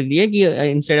कनेक्ट कर दिए कि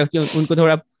इंस्टेड ऑफ कि उनको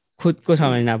थोड़ा खुद को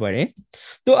समझना पड़े।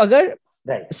 तो अगर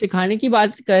राइट। सिखाने की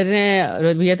बात कर रहे हैं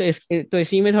रोहित भैया, तो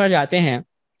इसी में थोड़ा जाते हैं।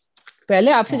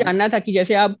 पहले आपसे हाँ। जानना था कि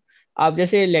जैसे आप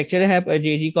जैसे लेक्चर है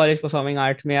जेजी कॉलेज परफॉर्मिंग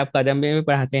आर्ट्स में, आप कदम्ब में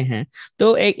पढ़ाते हैं।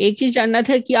 तो एक चीज जानना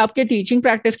था कि आपके टीचिंग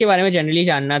प्रैक्टिस के बारे में जनरली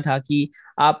जानना था कि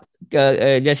आप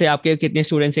जैसे आपके कितने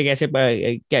स्टूडेंट्स से कैसे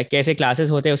कैसे क्लासेस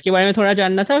होते हैं, उसके बारे में थोड़ा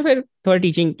जानना था। फिर थोड़ा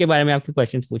टीचिंग के बारे में आपके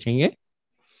क्वेश्चन पूछेंगे।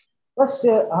 बस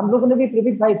हम लोगों ने भी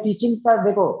प्रदीप भाई टीचिंग का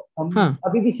देखो, हम हाँ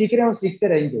अभी भी सीख रहे हैं और सीखते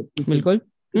रहेंगे टीचिंग। बिल्कुल।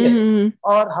 ठीक है। हम्म।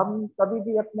 और हम कभी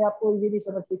भी अपने आप को ये नहीं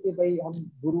समझते कि भाई हम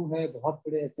गुरु हैं बहुत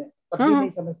बड़े ऐसे, हाँ कभी हाँ। नहीं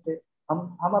समझते।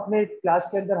 हम अपने क्लास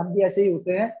के अंदर हम भी ऐसे ही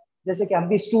होते हैं, जैसे कि हम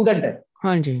भी स्टूडेंट है।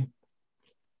 हाँ जी।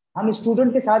 हम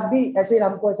स्टूडेंट के साथ भी ऐसे ही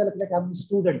हमको ऐसा लगता है कि हम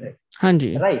स्टूडेंट है। हाँ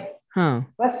जी। राइट।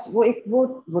 हाँ। बस वो एक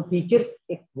वो टीचर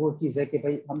एक वो चीज है कि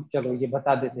भाई हम चलो ये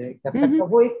बता देते हैं कब तक हम्म। का,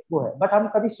 वो एक वो है, बट हम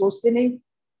कभी सोचते नहीं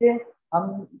कि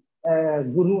हम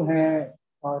गुरु हैं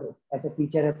और ऐसे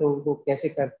टीचर है तो वो कैसे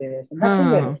करते हैं, नथिंग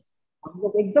हाँ। एल्स। हम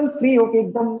लोग एकदम फ्री होके,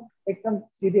 एकदम एकदम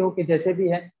सीधे होके जैसे भी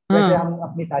हैं वैसे हाँ। हम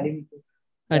अपनी तालीम को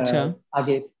अच्छा।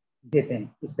 आगे देते हैं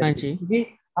इस हाँ तरीके से, जी। क्योंकि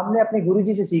हमने अपने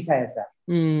गुरुजी से सीखा है ऐसा,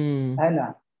 हम्म। है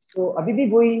ना। तो अभी भी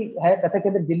वही है कथक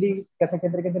केंद्र दिल्ली। कथक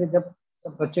केंद्र के अंदर जब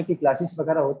सब बच्चों की क्लासेस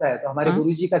वगैरह होता है तो हमारे हाँ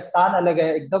गुरुजी का स्थान अलग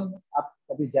है एकदम। आप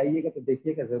कभी जाइएगा तो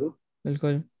देखिएगा जरूर।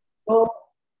 बिल्कुल। तो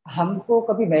हमको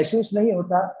कभी महसूस नहीं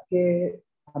होता कि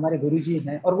हमारे गुरुजी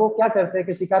हैं, और वो क्या करते हैं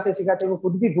कि सिखाते सिखाते वो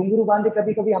खुद भी घुंघरू बांधे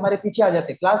कभी कभी हमारे पीछे आ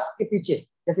जाते हैं, क्लास के पीछे।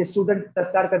 जैसे स्टूडेंट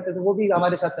तत्कार करते हैं तो वो भी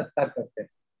हमारे साथ तत्कार करते हैं,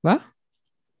 वाह।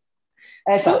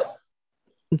 ऐसा।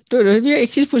 तो तो रोहित जी, एक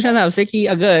चीज पूछना था आपसे कि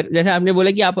अगर जैसे आपने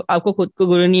बोला कि आप आपको खुद को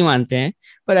गुरु नहीं मानते हैं,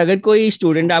 पर अगर कोई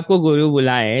स्टूडेंट आपको गुरु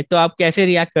बुलाए तो आप कैसे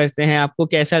रिएक्ट करते हैं? आपको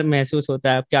कैसा महसूस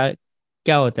होता है? आप क्या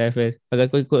क्या होता है फिर अगर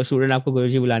कोई स्टूडेंट आपको गुरु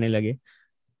जी बुलाने लगे?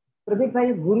 प्रदीप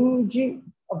भाई गुरु जी,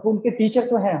 अब उनके टीचर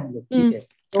तो हैं हम लोग, ठीक हम्म। है।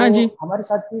 तो हाँ जी। हमारे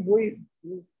साथ भी वही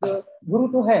गुरु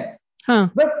तो है।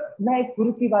 हाँ। बट मैं एक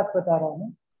गुरु की बात बता रहा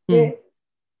हूँ कि हम्म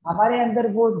हमारे अंदर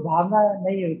वो भावना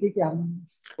नहीं होती कि हम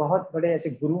बहुत बड़े ऐसे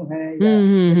गुरु हैं या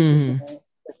हम्म इस हम्म तरीके हम्म से हम्म, हैं,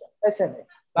 ऐसा नहीं।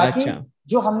 बाकी अच्छा।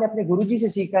 जो हमने अपने गुरुजी से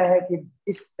सीखा है कि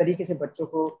किस तरीके से बच्चों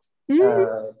को हम्म।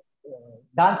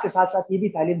 डांस के साथ साथ ये भी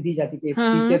तालीम दी जाती है कि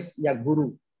हाँ टीचर्स या गुरु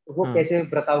तो वो हाँ। कैसे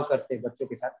बर्ताव करते हैं बच्चों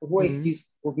के साथ, तो वो एक हम्म चीज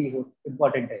वो भी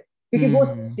इम्पोर्टेंट है क्योंकि वो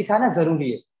हम्म सिखाना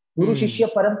जरूरी है। गुरु हम्म शिष्य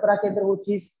परंपरा के अंदर वो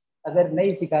चीज अगर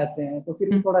नहीं सिखाते हैं तो फिर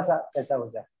वो हम्म, थोड़ा सा ऐसा हो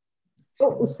जाए। तो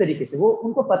उस तरीके से वो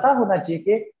उनको पता होना चाहिए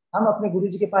कि हम अपने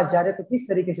गुरुजी के पास जा रहे हैं तो किस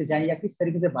तरीके से जाएं या किस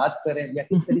तरीके से बात करें या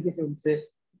किस हम्म, तरीके से उनसे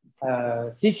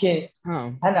सीखें, हाँ।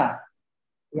 है ना,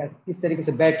 या किस तरीके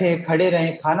से बैठे खड़े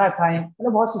रहें खाना खाएं,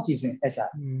 मतलब बहुत सी चीजें ऐसा।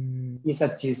 हम्म। ये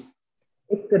सब चीज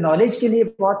एक नॉलेज के लिए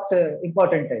बहुत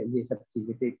इंपॉर्टेंट है ये सब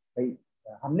चीजें कि भाई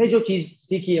हमने जो चीज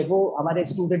सीखी है वो हमारे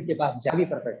स्टूडेंट के पास जा भी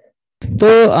परफेक्ट है। तो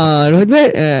रोहित भाई,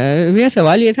 मेरा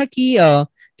सवाल ये था कि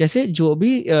जैसे जो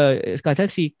भी कथक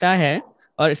सीखता है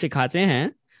और सिखाते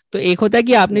हैं, तो एक होता है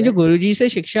कि आपने जो गुरुजी से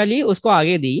शिक्षा ली उसको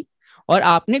आगे दी, और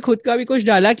आपने खुद का भी कुछ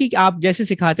डाला कि आप जैसे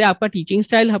सिखाते हैं, आपका टीचिंग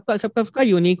स्टाइल सबका सबका सबका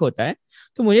यूनिक होता है।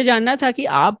 तो मुझे जानना था कि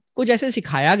आपको जैसे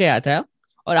सिखाया गया था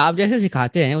और आप जैसे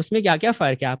सिखाते हैं उसमें क्या क्या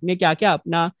फर्क है, आपने क्या क्या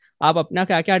अपना, आप अपना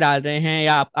क्या क्या डाल रहे हैं,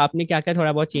 या आपने क्या क्या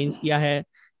थोड़ा बहुत चेंज किया है,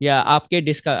 या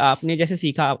आपके आपने जैसे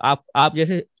सीखा, आप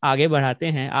जैसे आगे बढ़ाते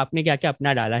हैं आपने क्या क्या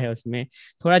अपना डाला है उसमें,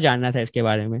 थोड़ा जानना था इसके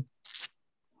बारे में।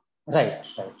 राइट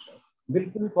राइट राइट,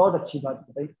 बिल्कुल बहुत अच्छी बात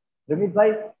बताई रमित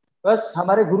भाई। बस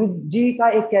हमारे गुरु जी का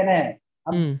एक कहना है,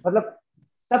 हम हम्म मतलब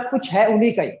सब कुछ है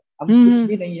उन्हीं का ही, हम कुछ हम्म।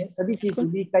 भी नहीं है, सभी चीज बिल्कुल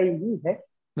उन्हीं का ही है।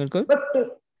 बिल्कुल। बट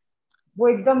वो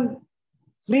एकदम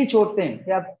फ्री छोड़ते हैं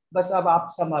कि अब बस अब आप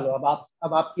संभालो,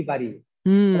 अब आपकी बारी है,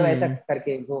 मतलब ऐसा हम्म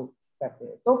करके वो करते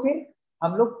हैं। तो फिर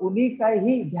हम लोग उन्हीं का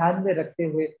ही ध्यान में रखते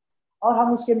हुए और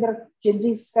हम उसके अंदर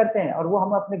चेंजेस करते हैं और वो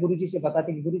हम अपने गुरुजी से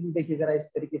बताते हैं कि गुरुजी देखिए जरा इस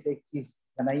तरीके से एक चीज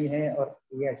बनाई है और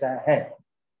ये ऐसा है।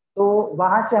 तो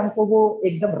वहां से हमको वो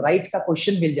एकदम राइट का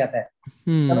क्वेश्चन मिल जाता है,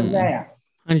 समझ में हम्म। आया।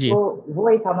 हाँ जी। तो वो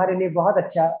एक हमारे लिए बहुत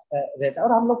अच्छा रहता है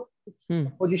और हम लोग हम्म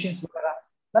पोजिशन वगैरह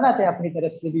बनाते हैं, अपनी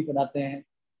तरफ से भी बनाते हैं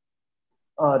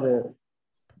और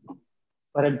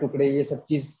परम टुकड़े ये सब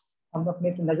चीज हम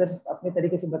अपने नजर अपने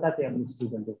तरीके से बताते हैं अपने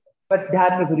स्टूडेंटों को, बट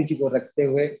ध्यान में गुरु जी को रखते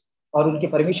हुए और उनके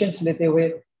परमिशन लेते हुए।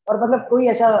 और मतलब कोई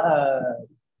ऐसा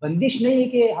बंदिश नहीं है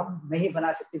कि हम नहीं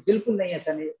बना सकते, बिल्कुल नहीं,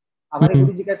 ऐसा नहीं। हमारे हम्म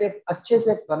गुरु जी कहते हैं अच्छे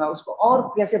से बनाओ उसको और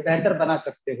कैसे बेहतर बना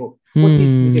सकते हो, वो चीज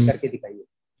मुझे हम्म। करके दिखाइए।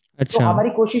 तो अच्छा। हमारी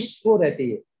कोशिश वो रहती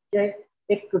है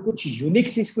कि एक कुछ यूनिक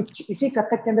सी कुछ इसी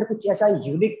कथक के अंदर कुछ ऐसा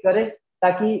यूनिक करें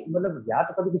ताकि मतलब या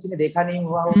तो कभी किसी ने देखा नहीं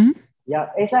हुआ हो हम्म। या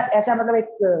ऐसा ऐसा मतलब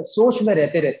एक सोच में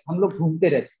रहते रहते हम लोग घूमते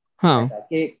रहते हाँ। ऐसा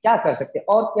कि क्या कर सकते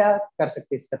और क्या कर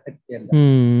सकते इस कथक के अंदर।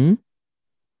 हम्म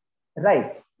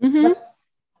राइट, हम्म। बस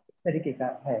इस तरीके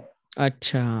का है।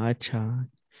 अच्छा अच्छा।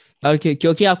 और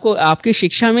क्योंकि आपको आपकी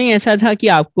शिक्षा में ही ऐसा था कि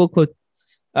आपको खुद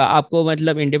आपको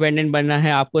मतलब इंडिपेंडेंट बनना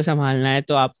है, आपको संभालना है,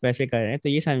 तो आप वैसे कर रहे हैं, तो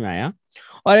ये समझ में आया।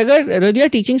 और अगर रोदिया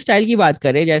टीचिंग स्टाइल की बात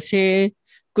करें, जैसे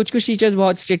कुछ कुछ टीचर्स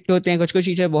बहुत स्ट्रिक्ट होते हैं, कुछ कुछ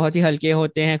टीचर बहुत ही हल्के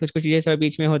होते हैं, कुछ कुछ टीचर्स थोड़ा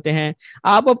बीच में होते हैं,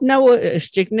 आप अपना वो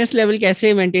स्ट्रिक्टनेस लेवल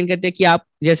कैसे मेंटेन करते हैं कि आप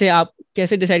जैसे आप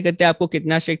कैसे डिसाइड करते हैं आपको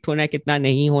कितना स्ट्रिक्ट होना है कितना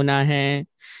नहीं होना है।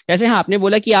 जैसे हाँ, आपने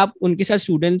बोला कि आप उनके साथ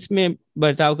स्टूडेंट्स में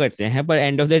बर्ताव करते हैं, पर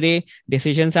end of the day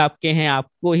decisions आपके हैं,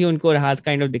 आपको ही उनको राहत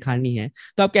काइंड ऑफ दिखानी है।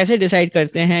 तो आप कैसे डिसाइड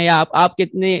करते हैं, या आप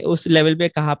कितने उस लेवल पे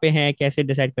कहाँ पे हैं, कैसे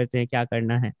डिसाइड करते हैं क्या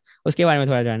करना है, उसके बारे में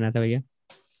थोड़ा जानना था भैया।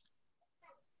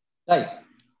 राइट,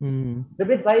 हम्म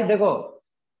विपिन भाई देखो,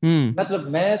 हम्म मतलब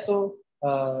मैं तो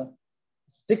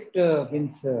स्ट्रिक्ट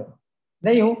मीन्स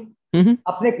नहीं हूँ। हम्म।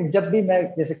 अपने जब भी मैं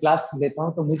जैसे क्लास लेता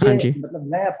हूँ तो मुझे हाँ जी। मतलब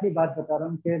मैं अपनी बात बता रहा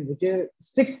हूँ कि मुझे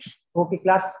स्ट्रिक्ट होके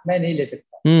क्लास मैं नहीं ले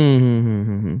सकता।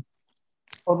 हम्म।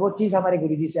 और वो चीज हमारे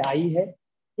गुरुजी से आई है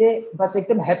कि बस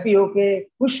एकदम हैप्पी होके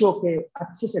खुश होके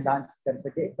अच्छे से डांस कर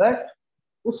सके। बट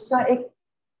उसका एक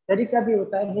तरीका भी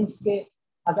होता है, मीन्स के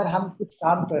अगर हम कुछ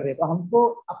काम कर रहे हैं तो हमको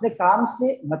अपने काम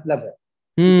से मतलब है,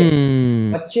 ठीक है।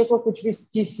 हम्म बच्चे को कुछ भी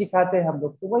चीज सिखाते हैं हम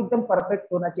लोग तो वो एकदम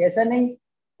परफेक्ट होना चाहिए। ऐसा नहीं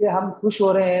कि हम खुश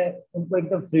हो रहे हैं उनको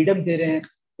एकदम फ्रीडम दे रहे हैं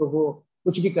तो वो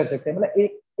कुछ भी कर सकते हैं, मतलब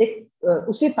एक एक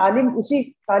उसी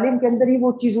तालीम के अंदर ही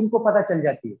वो चीज उनको पता चल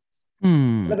जाती है।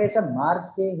 हम्म मतलब ऐसा मार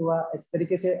के हुआ इस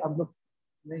तरीके से हम लोग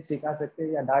नहीं सिखा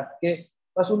सकते या डांट के।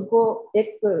 बस उनको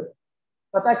एक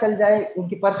पता चल जाए,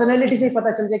 उनकी पर्सनैलिटी से ही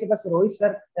पता चल जाए कि बस रोहित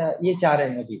सर ये चाह रहे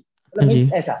हैं अभी, मतलब हाँ जी।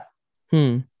 मीन्स ऐसा,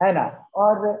 हम्म है ना।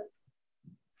 और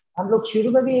हम लोग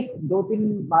शुरू में भी एक दो तीन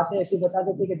बातें ऐसी बता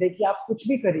देते कि देखिए आप कुछ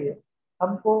भी करिए,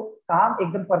 हमको काम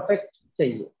एकदम परफेक्ट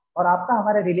चाहिए। और आपका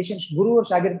हमारा रिलेशन गुरु और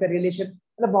शागिर्द का रिलेशन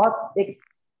मतलब बहुत एक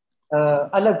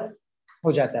अलग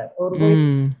हो जाता है और वो एक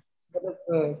हम्म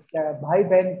मतलब क्या भाई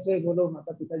बहन से बोलो,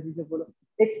 माता पिताजी से बोलो,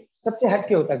 एक सबसे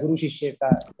हटके होता है गुरु शिष्य का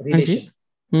हाँ जी। रिलेशन।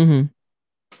 हम्म।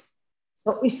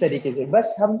 तो इस तरीके से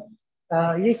बस हम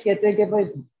ये कहते हैं कि भाई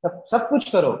सब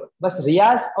कुछ करो, बस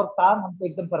रियाज और काम हमको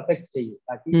एकदम परफेक्ट चाहिए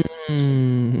ताकि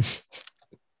हम्म।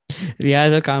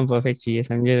 रियाज और काम परफेक्ट चाहिए,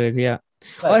 समझे भैया।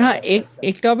 और बस हाँ, बस एक बस बस।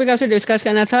 एक टॉपिक आपसे डिस्कस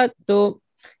करना था, तो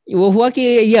वो हुआ कि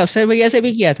ये अफसर भैया से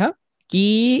भी किया था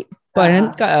कि हाँ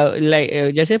पढ़ंत का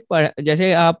हाँ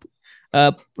जैसे आप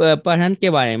पढ़ंत के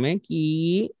बारे में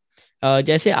कि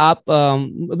जैसे आप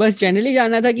बस जनरली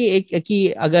जानना था कि एक कि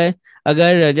अगर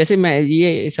अगर जैसे मैं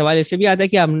ये सवाल इससे भी आता है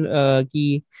कि आप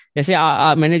कि जैसे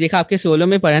मैंने देखा आपके सोलो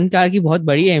में पढ़ंतकार की बहुत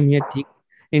बड़ी अहमियत थी।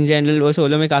 इन जनरल वो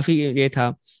सोलो में काफी ये था।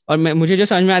 और मुझे जो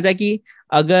समझ में आता है कि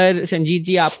अगर संजीत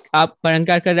जी आप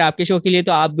पढ़ंतकार कर रहे हैं आपके शो के लिए,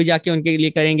 तो आप भी जाके उनके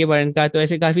लिए करेंगे पढ़ंतकार, तो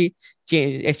ऐसे काफी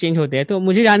एक्सचेंज होते हैं। तो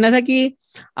मुझे जानना था कि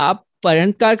आप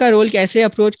पढ़ंतकार का रोल कैसे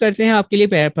अप्रोच करते हैं, आपके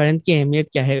लिए पढ़ंत की अहमियत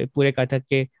क्या है पूरे कथक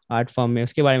के आर्ट फॉर्म में,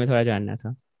 उसके बारे में थोड़ा जानना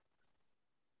था।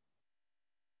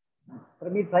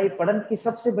 प्रमीत भाई, पढ़ंत की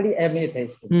सबसे बड़ी अहमियत है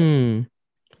इसके अंदर, हम्म।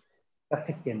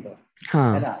 कथक के अंदर, है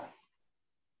हाँ। ना।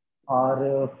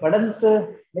 और पढ़ंत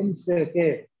मीन्स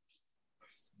के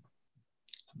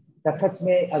कथक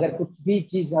में अगर कुछ भी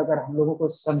चीज अगर हम लोगों को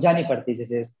समझानी पड़ती,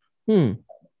 जैसे हम्म।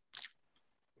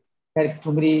 खैर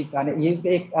ठुमरी गाने, ये तो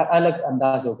एक अलग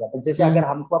अंदाज हो गया। जैसे हम्म। अगर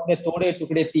हमको अपने तोड़े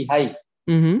टुकड़े तिहाई,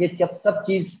 हम्म। ये जब सब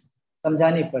चीज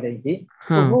समझानी पड़ेगी, तो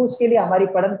हाँ। वो उसके लिए हमारी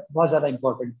पढ़ंत बहुत ज्यादा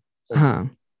इंपॉर्टेंट चाहिए।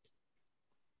 हाँ।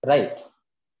 राइट।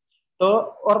 तो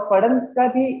और पढ़ंत का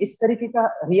भी इस तरीके का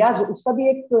रियाज, उसका भी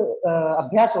एक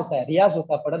अभ्यास होता है, रियाज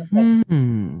होता है पढ़ंत का भी।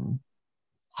 हम्म।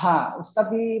 हाँ, उसका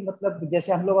भी मतलब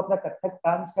जैसे हम लोग अपना कथक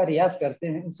डांस का रियाज करते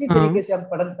हैं, उसी हाँ। तरीके से हम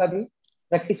पढ़ंत का भी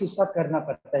प्रैक्टिस उसका करना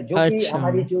पड़ता है, जो कि अच्छा।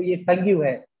 हमारी जो ये टंग्यू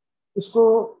है उसको,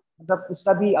 मतलब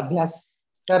उसका भी अभ्यास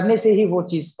करने से ही वो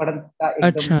चीज पढ़ंत का एकदम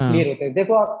अच्छा। क्लियर होता है।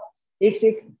 देखो आप, एक से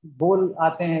एक बोल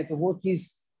आते हैं, तो वो चीज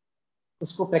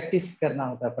उसको प्रैक्टिस करना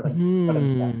होता है पढ़ंत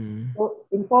पढ़ंत का। हम्म। तो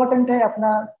इम्पोर्टेंट है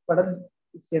अपना पढ़ंत,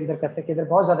 इसके अंदर कथक के अंदर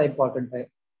बहुत ज्यादा इम्पोर्टेंट है।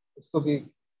 इसको भी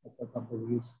मतलब हम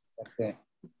लोग यूज करते हैं।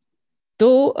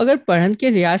 तो अगर पढ़ंत के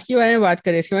रियाज के बारे में बात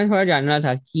करें, इसके बारे में थोड़ा जानना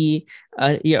था कि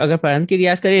ये अगर पढ़ंत की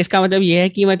रियाज करें, इसका मतलब ये है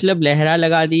कि मतलब लहरा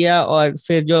लगा दिया और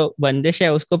फिर जो बंदिश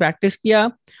है उसको प्रैक्टिस किया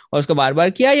और उसको बार बार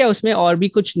किया, या उसमें और भी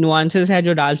कुछ नुआंसेस है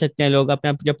जो डाल सकते हैं लोग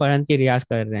अपना जब पढ़ंत की रियाज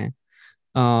कर रहे हैं,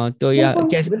 तो या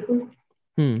बिल्कुल कैसे? बिल्कुल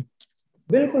हम्म।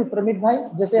 बिल्कुल प्रमित भाई,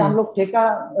 जैसे हम हम्म। लोग ठेका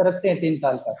रखते हैं 3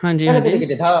 ताल का। हाँ जी, हाँ तक जी।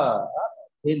 तिरिक धा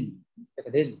धिन, तक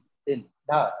धिन धिन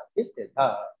धा, धित धा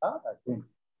धा धिन,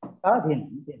 धा धिन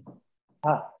धिन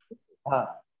धा, धा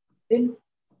धिन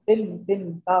धिन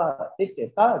धिन धा, धित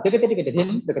धा, धिक धिक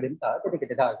धिन, तक धिन धा,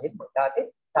 धिक धा धिन, धा धिन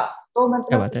धा। तो क्या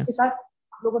मतलब बात है। इसके साथ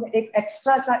हम लोगों ने एक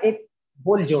एक्स्ट्रा सा एक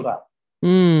बोल जोड़ा।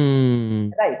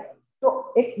 हम्म। राइट।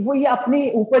 तो एक वो ये अपनी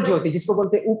उपज होती है, जिसको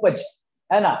बोलते हैं उपज,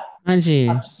 है ना। हाँ जी।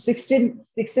 अब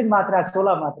 16 मात्रा,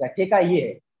 16 मात्रा ठेका ये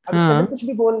है। अब इसके अंदर हाँ। कुछ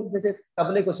भी बोल, जैसे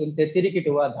तबले को सुनते, तिरिकिट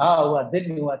हुआ, धा हुआ,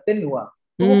 दिन हुआ, तिन हुआ,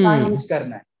 तो वो कहाँ हम्म। यूज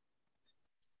करना है।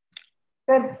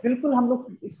 फिर बिल्कुल हम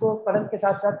लोग इसको पढ़न के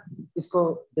साथ साथ इसको,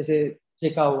 जैसे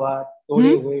ठेका हुआ, तोड़े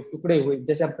हम्म। हुए, टुकड़े हुए,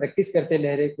 जैसे हम प्रैक्टिस करते हैं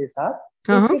लहरे के साथ,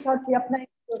 तो हाँ हाँ। उसके साथ भी अपना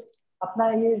अपना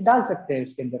ये डाल सकते हैं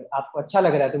उसके अंदर। आपको अच्छा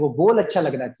लग रहा है तो वो बोल अच्छा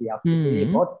लगना चाहिए आपको, तो ये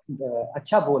हम्म। बहुत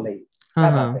अच्छा बोल है ये, हाँ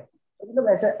क्या बात है। हाँ। तो मतलब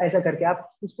ऐसा ऐसा करके आप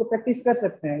उसको प्रैक्टिस कर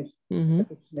सकते हैं, ऐसा हम्म।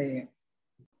 कुछ नहीं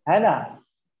है ना।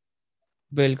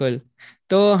 बिल्कुल।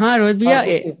 तो हाँ रोहित भैया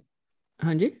और कुछ,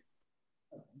 हाँ जी।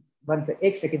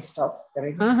 1 सेकंड स्टॉप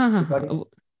करेंगे हाँ हाँ हाँ हाँ रिकॉर्डिंग।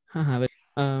 हाँ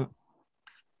हाँ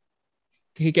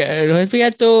ठीक है रोहित भैया,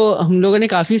 तो हम लोगों ने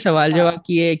काफी सवाल जवाब हाँ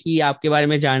किए कि आपके बारे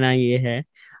में जाना ये है।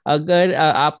 अगर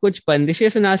आप कुछ बंदिशें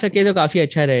सुना सके तो काफी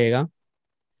अच्छा रहेगा।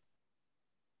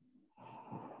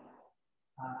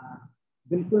 हाँ,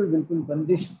 बिल्कुल बिल्कुल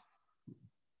बंदिश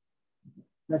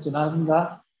मैं सुनाऊंगा।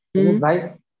 अमित हम्म। भाई,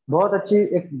 बहुत अच्छी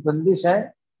एक बंदिश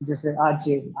है। जैसे आज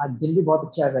आज दिन भी बहुत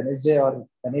अच्छा है, वेनेसडे और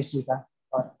गणेश जी का,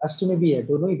 और अष्टमी भी है,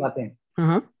 दोनों ही बातें हैं। हाँ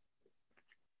हाँ।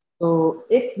 तो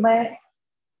एक मैं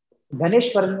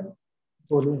गणेश पर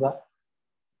बोलूंगा,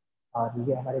 और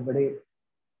ये हमारे बड़े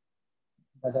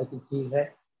दादा की चीज है,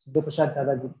 सिद्धू प्रसाद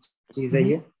दादा जी की चीज है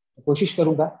हम्म। ये। कोशिश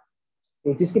करूंगा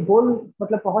कि जिसके बोल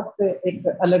मतलब बहुत एक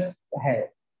अलग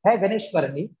है गणेश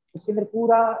परनी, उसके अंदर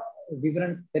पूरा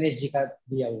विवरण गणेश जी का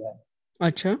दिया हुआ है।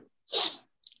 अच्छा।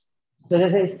 तो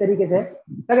जैसे इस तरीके से,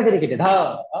 तक तरीके से धा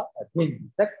धिन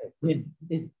तक धिन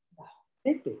धिन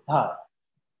ठीक धा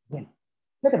धिन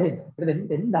तक धिन प्रदिन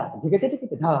दिन धा धिक धिक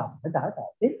धिक धा धा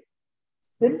धा धिन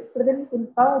दिन प्रदिन दिन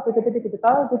ता धिक धिक धिक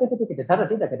ता धिक धिक धिक धा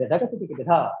धिक धिक धिक धिक धिक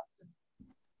धा।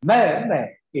 मैं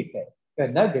ठीक है,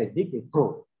 कनग दिख को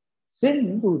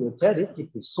सिंदूर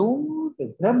चरित सूत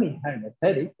भ्रमिहन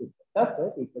धरित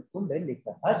तपदिक कुंडलिक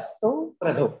हस्तो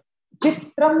प्रधो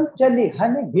चित्रम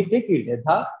चलिहन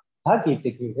गिटगिडधा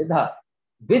गिटगिडधा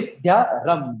विद्या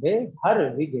रंभे हर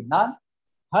विज्ञान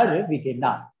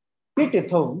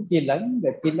पिटथों किलंग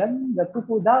किलंग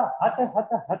कुकुदा हत हत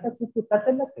हत कुकु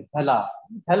ततलक धला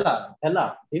धला धला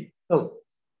तो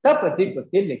तप दीप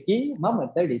तिल की मम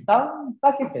तड़िता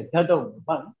तकित धदो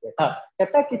मंग था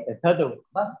तकित धदो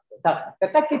मंग था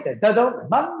तकित धदो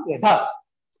मंग था।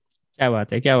 क्या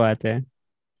बात है, क्या बात है।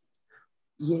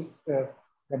 ये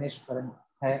गणेश परम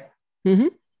है।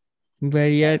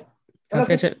 बढ़िया, मतलब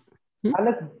काफी अच्छा। कुछ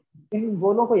अलग इन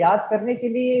बोलों को याद करने के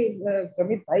लिए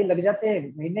कमित भाई लग जाते हैं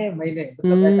महीने महीने,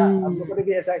 मतलब ऐसा हम हम्म लोगों ने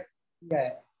भी ऐसा किया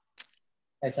है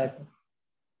ऐसा।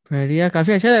 बढ़िया,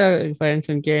 काफी अच्छा लगा रेफरेंस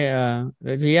सुन के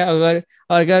भैया। अगर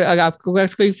अगर आपको अगर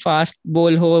कोई फास्ट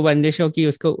बोल हो, बंदिश हो कि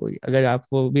उसको अगर आप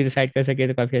वो भी रिसाइट कर सके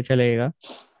तो काफी अच्छा लगेगा।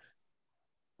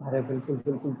 अरे बिल्कुल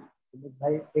बिल्कुल कमित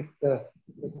भाई,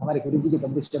 एक हमारे गुरु जी की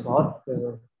बंदिश है, बहुत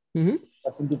हम्म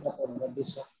पसंदीदा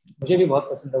बंदिश है, मुझे भी बहुत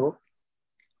पसंद है वो।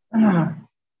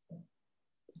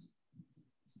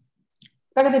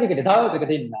 तगदिन धा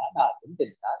तगदिन ना दिन दिन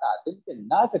ना दिन दिन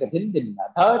ना तगदिन दिन ना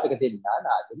धा तगदिन ना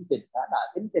दिन दिन ना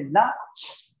दिन दिन ना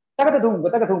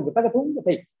तगदूंग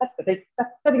थे तक थे तक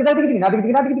तक दिग दिग ना दिग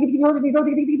दिग ना दिग दिग दिग दिग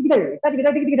दिग दिग दिग दिग तक दिग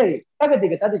दिग दिग तक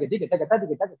दिग तक दिग दिग तक तक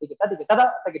दिग तक दिग तक दिग तदा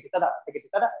तक दिग तदा तक दिग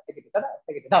तदा तक दिग तदा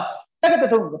तक दिग धा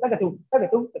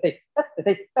तगदूंग थे तक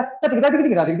थे तक दिग दिग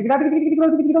दिग ना दिग दिग ना दिग दिग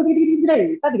दिग दिग दिग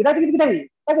दिग तक दिग दिग दिग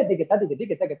तक दिग तक दिग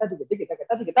दिग तक तक दिग दिग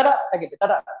तक दिग तदा तक दिग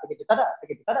तदा तक दिग तदा तक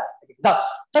दिग तदा तक दिग धा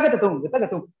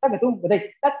तगदूंग थे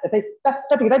तक थे तक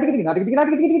दिग दिग दिग ना दिग दिग ना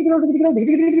दिग दिग दिग दिग दिग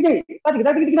दिग दिग तक दिग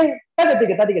दिग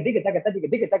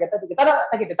दिग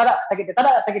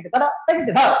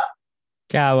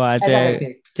क्या बात ऐसा है, करके।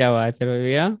 क्या बात है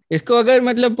भैया। इसको अगर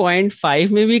मतलब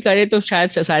 0.5 में भी करे तो शायद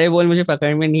सारे बोल मुझे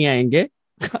पकड़ में नहीं आएंगे।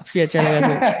 काफी अच्छा लगा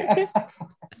सुन के।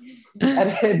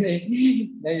 अरे नहीं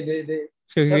नहीं नहीं नहीं,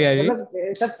 शुक्रिया सब जी।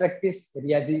 मतलब सब प्रैक्टिस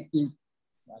रियाजी की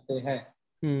बातें हैं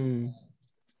हम्म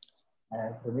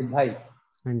सुमित भाई।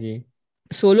 हाँ जी।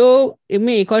 सोलो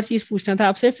में एक और चीज पूछना था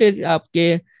आपसे, फिर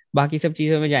आपके बाकी सब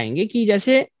चीजों में जाएंगे कि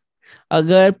जैसे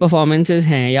अगर परफॉर्मेंसेस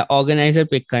हैं या ऑर्गेनाइजर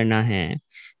पिक करना है,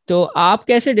 तो आप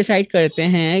कैसे डिसाइड करते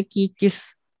हैं कि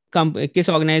किस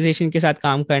ऑर्गेनाइजेशन के साथ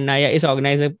काम करना है, या इस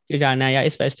ऑर्गेनाइजर के जाना है, या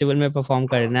इस फेस्टिवल में परफॉर्म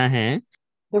करना है।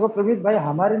 देखो प्रवीण भाई,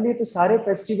 हमारे लिए तो सारे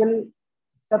फेस्टिवल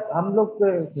सब हम लोग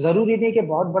जरूरी नहीं कि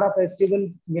बहुत बड़ा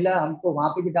फेस्टिवल मिला हमको वहां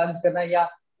पे भी डांस करना है, या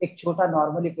एक छोटा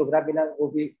नॉर्मली प्रोग्राम मिला वो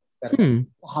भी करना है। हम्म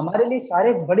तो हमारे लिए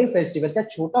सारे बड़े फेस्टिवल, चाहे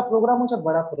छोटा प्रोग्राम हो चाहे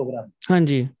बड़ा प्रोग्राम हो, हाँ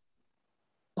जी।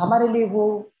 हमारे लिए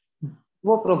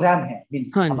वो प्रोग्राम है,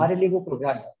 मीन्स हाँ जी, हमारे लिए वो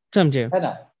प्रोग्राम समझे। है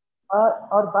ना।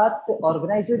 और बात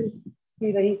ऑर्गेनाइजर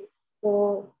की रही तो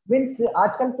मीन्स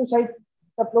आजकल तो शायद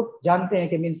सब लोग जानते हैं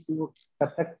कि मीन्स वो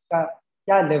कथक का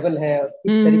क्या लेवल है और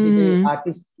किस तरीके के हम्म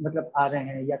आर्टिस्ट मतलब आ रहे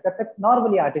हैं, या कथक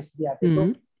नॉर्मली आर्टिस्ट भी आते हैं, तो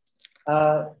हम्म आ,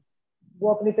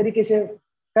 वो अपने तरीके से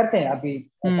करते हैं अभी।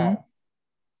 ऐसा हम्म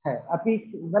है अभी,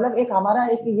 मतलब एक हमारा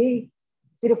एक यही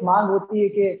सिर्फ मांग होती है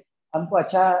कि हमको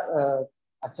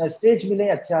अच्छा स्टेज मिले,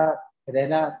 अच्छा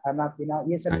रहना खाना पीना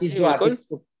ये सब हाँ चीज जी, जो बिल्कुल। आर्टिस्ट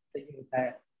को चाहिए होता है,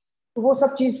 तो वो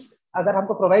सब चीज अगर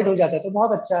हमको प्रोवाइड हो जाता है तो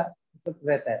बहुत अच्छा मतलब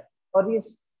रहता है। और ये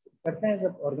करते हैं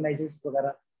सब ऑर्गेनाइजर्स वगैरह।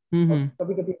 और हम्म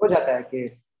कभी कभी हो जाता है कि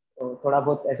तो थोड़ा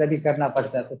बहुत ऐसा भी करना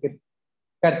पड़ता है, तो फिर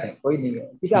करते हैं, कोई नहीं है,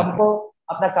 क्योंकि ठीक है। हमको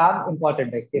अपना काम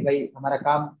इम्पोर्टेंट है कि भाई हमारा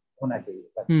काम होना चाहिए,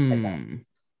 बस ऐसा है। हम्म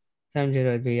समझे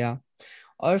रोहित भैया।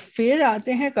 और फिर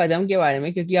आते हैं कदम के बारे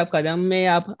में, क्योंकि आप कदम में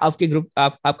आपके ग्रुप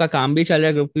आपका काम भी चल रहा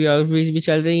है, ग्रुप की भी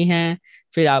चल रही हैं।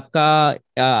 फिर आपका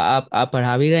आप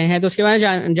पढ़ा भी रहे हैं, तो उसके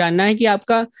बारे में जानना है कि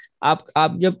आपका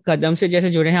आप जब कदम से जैसे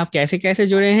जुड़े हैं, आप कैसे कैसे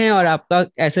जुड़े हैं, और आपका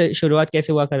ऐसे शुरुआत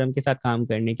कैसे हुआ कदम के साथ काम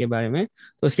करने के बारे में,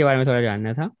 तो उसके बारे में थोड़ा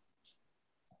जानना था।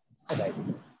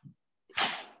 Right.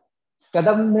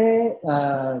 कदम में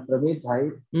प्रवीण भाई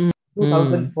हम्म हम्म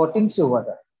 2014 से हुआ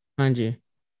था। हाँ जी।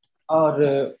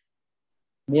 और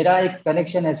मेरा एक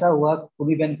कनेक्शन ऐसा हुआ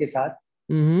कुमी बहन के साथ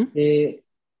हम्म कि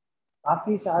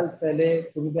काफी साल पहले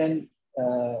कुमी बहन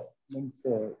मीन्स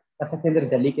कथक केंद्र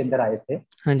दिल्ली के अंदर आए थे,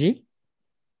 हाँ जी।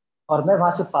 और मैं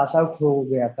वहां से पास आउट हो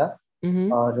गया था।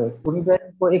 हम्म और कुमी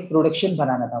बहन को एक प्रोडक्शन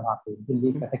बनाना था वहां पे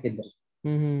दिल्ली कथक केंद्र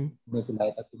हम्म में,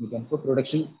 बुलाया था कुमी बहन को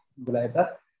प्रोडक्शन बुलाया था।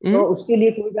 तो हम्म उसके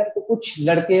लिए कुमी बहन को कुछ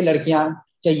लड़के लड़कियां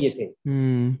चाहिए थे।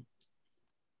 हम्म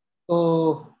तो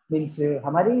मीन्स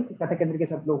हमारी कथक केंद्र के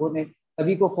सब लोगों ने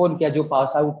सभी को फोन किया जो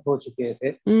पास आउट हो चुके थे,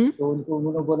 हम्म तो उनको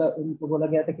उन्होंने बोला, उनको बोला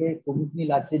गया था कि कुमुदनी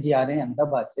लाखे जी आ रहे हैं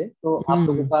अहमदाबाद से, तो आप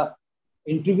लोगों हम्म का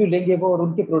इंटरव्यू लेंगे वो, और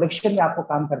उनके प्रोडक्शन में आपको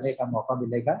काम करने का मौका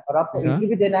मिलेगा, और आपको हाँ।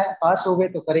 इंटरव्यू देना है, पास हो गए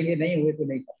तो करेंगे, नहीं हुए तो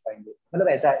नहीं कर पाएंगे, मतलब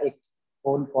ऐसा एक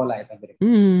फोन कॉल आया था मेरे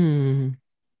हम्म।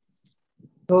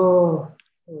 को।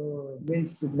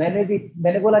 मीन्स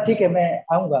मैंने बोला ठीक है मैं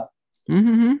आऊंगा।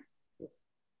 हम्म।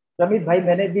 रमित भाई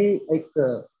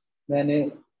मैंने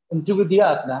इंटरव्यू दिया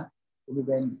अपना पूरी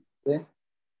बहन से,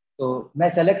 तो मैं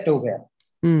सेलेक्ट हो गया,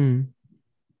 हम्म।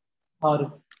 और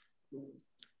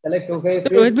सेलेक्ट हो गए, तो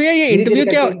फिर रोहित भैया, ये धीरे धीरे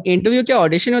करके। इंटरव्यू क्या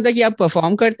ऑडिशन होता है कि आप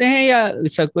परफॉर्म करते हैं, या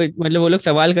सब कुछ मतलब वो लोग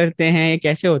सवाल करते हैं, ये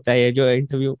कैसे होता है ये जो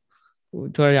इंटरव्यू?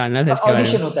 थोड़ा जानना था इसके बारे में।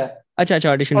 ऑडिशन होता है, अच्छा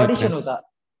अच्छा, ऑडिशन होता है। ऑडिशन होता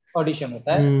ऑडिशन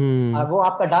होता है। हम्म। वो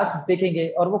आपका डांस देखेंगे,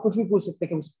 और वो कुछ भी पूछ सकते हैं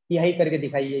कि कुछ तिहाई करके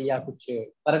दिखाइए, या कुछ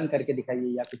परन करके दिखाइए,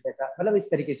 या कुछ ऐसा, मतलब इस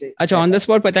तरीके से अच्छा, ऑन रहता द है।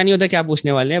 स्पॉट पता नहीं होता क्या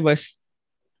पूछने वाले हैं, बस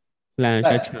प्लान। बस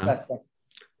अच्छा। बस बस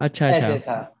अच्छा अच्छा। ऐसे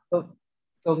था।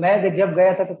 तो मैं जब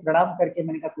गया था तो प्रणाम करके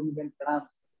मैंने कहा कुली बहन प्रणाम।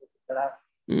 प्रणाम।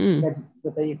 हम्म। मैं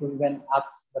बताइए कुली बहन,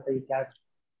 आप बताइए क्या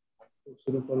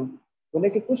शुरू करूँ। बोले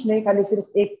कि कुछ नहीं, खाली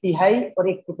सिर्फ एक तिहाई और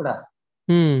एक टुकड़ा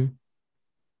हम्म।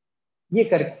 ये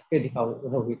करके दिखाओ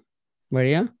रोहित।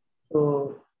 बढ़िया। तो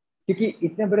क्योंकि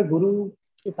इतने बड़े गुरु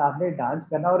के सामने डांस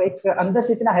करना, और एक अंदर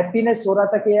से इतना हैप्पीनेस हो रहा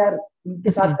था कि यार उनके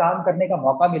साथ हम्म। काम करने का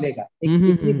मौका मिलेगा, एक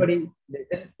इतनी हम्म। बड़ी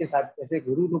लेजेंड के साथ, ऐसे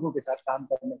गुरु लोगों के साथ काम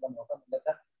करने का मौका मिला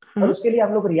था। और हाँ। उसके लिए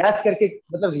हम लोग रियाज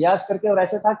करके, और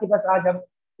ऐसा था कि बस आज हम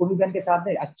कुली बहन के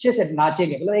सामने अच्छे से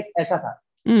नाचेंगे, मतलब एक ऐसा था।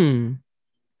 हम्म।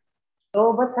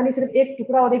 तो बस खाली सिर्फ एक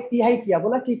टुकड़ा और एक तिहाई किया,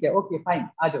 बोला ठीक है ओके फाइन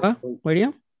आ वाह, जाओ।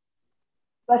 बढ़िया।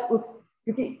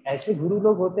 क्योंकि ऐसे गुरु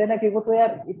लोग होते हैं ना कि वो तो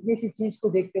यार इतनी सी चीज को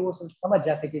देखते वो समझ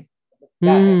जाते कि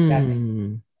क्या है क्या नहीं,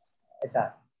 हम्म। ऐसा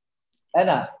है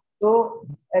ना। तो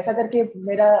ऐसा करके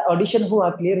मेरा ऑडिशन हुआ,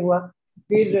 क्लियर हुआ।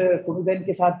 फिर कुमी बहन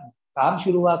के साथ काम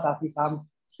शुरू हुआ, काफी काम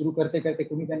शुरू करते करते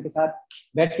कुमी बहन के साथ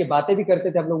बैठ के बातें भी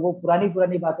करते थे हम लोग, वो पुरानी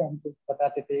पुरानी बातें हमको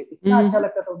बताते थे, इतना अच्छा हम्म।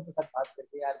 लगता था उनके साथ बात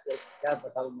करके यार, क्या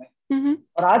बताऊं मैं। हम्म।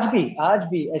 और आज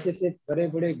भी ऐसे ऐसे बड़े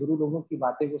बड़े गुरु लोगों की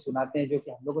बातें वो सुनाते हैं जो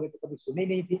कि हम लोगों ने तो कभी सुनी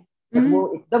नहीं थी, बट हम्म।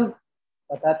 वो एकदम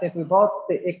बताते थे,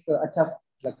 बहुत एक अच्छा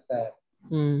लगता है।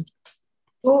 हम्म।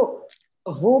 तो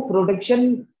वो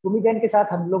प्रोडक्शन भूमि बहन के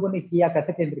साथ हम लोगों ने किया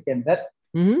कथक केंद्र के अंदर,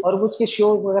 हम्म। और उसके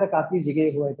शो वगैरह काफी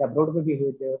जगह हुए थे, अब्रोड में भी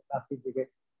हुए थे, और काफी जगह।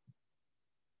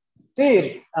 फिर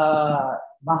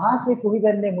वहां से भूमि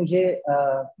बहन ने मुझे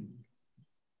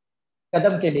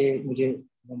कदम के लिए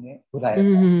उन्होंने बुलाया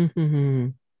था। हम्म। हम्म।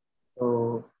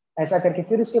 तो ऐसा करके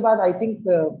फिर उसके बाद आई थिंक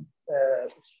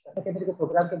कथक केंद्र के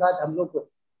प्रोग्राम के बाद हम लोग,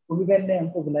 भूमि बहन ने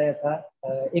हमको बुलाया था,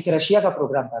 एक रशिया का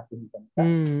प्रोग्राम था भूमि बहन का।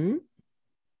 हम्म।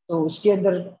 तो उसके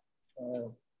अंदर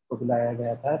को बुलाया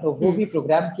गया था, तो वो हम्म। भी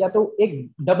प्रोग्राम किया, तो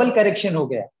एक डबल करेक्शन हो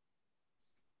गया।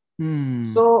 हम्म।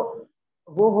 सो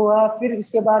वो हुआ, फिर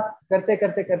उसके बाद करते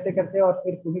करते करते करते, और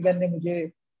फिर भूमि बहन ने मुझे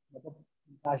मतलब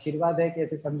उनका आशीर्वाद है कि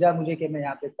ऐसे समझा मुझे कि मैं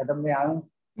यहाँ पे कदम में आऊँ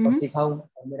और हम्म। सिखाऊं,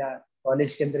 और मेरा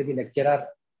कॉलेज के अंदर भी लेक्चरर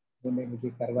उन्होंने मुझे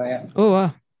करवाया, ओ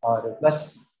वाह, और बस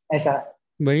ऐसा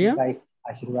बढ़िया। उनका एक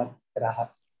आशीर्वाद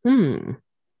रहा। हम्म।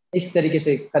 इस तरीके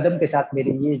से कदम के साथ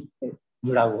मेरी ये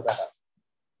जुड़ा हुआ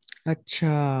रहा।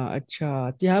 अच्छा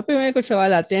अच्छा, तो यहाँ पे मेरे कुछ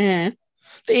सवाल आते हैं।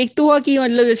 तो एक तो हुआ कि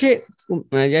मतलब जैसे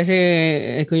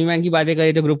जैसे क्वीन की बातें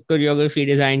करें तो ग्रुप कोरियोग्राफी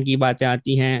डिजाइन की बातें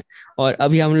आती हैं, और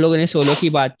अभी हम लोगों ने सोलो की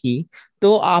बात की।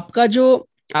 तो आपका जो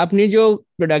आपने जो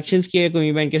प्रोडक्शंस किए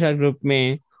क्वीन के साथ ग्रुप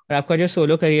में, और आपका जो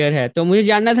सोलो करियर है, तो मुझे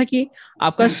जानना था कि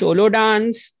आपका सोलो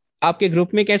डांस आपके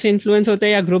ग्रुप में कैसे इन्फ्लुएंस होता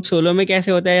है, या ग्रुप सोलो में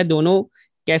कैसे होता है, या दोनों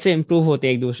कैसे इम्प्रूव होते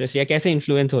हैं एक दूसरे से, या कैसे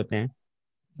इन्फ्लुएंस होते हैं?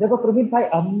 देखो प्रवीण भाई,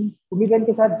 हम भूमि बहन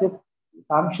के साथ जब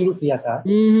काम शुरू किया था,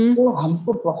 हम्म। तो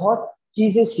हमको बहुत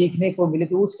चीजें सीखने को मिली,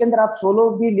 तो उसके अंदर आप सोलो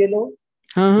भी ले लो,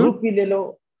 हाँ हाँ। ग्रुप भी ले लो,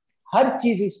 हर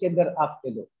चीज उसके अंदर आप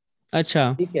ले लो,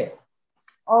 अच्छा। ठीक है।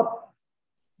 और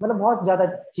मतलब बहुत ज्यादा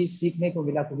चीज सीखने को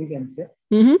मिला भूमि बहन से।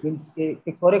 हम्म। मीन्स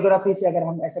के कोरियोग्राफी से अगर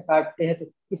हम ऐसे काटते हैं तो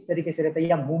किस तरीके से रहता है,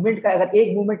 या मूवमेंट का अगर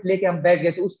एक मूवमेंट लेके हम बैठ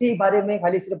गए तो उसके बारे में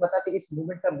खाली सिर्फ बताते कि इस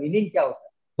मूवमेंट का मीनिंग क्या होता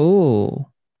ओ।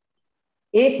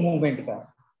 है, एक मूवमेंट का,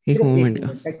 एक सिर्फ एक मोमेंट का।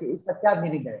 मूवमेंट का, कि इसका क्या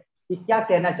मीनिंग है, कि क्या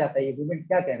कहना चाहता है, ये मूवमेंट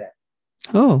क्या कह रहा है।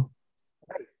 ओ।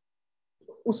 Right?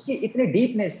 तो उसकी इतने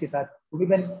डीपनेस के साथ पूरी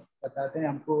बहन बताते हैं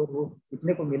हमको, और वो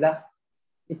सीखने को मिला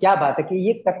कि क्या बात है, कि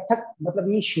ये कथक मतलब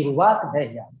ये शुरुआत है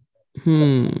यहाँ से, मतलब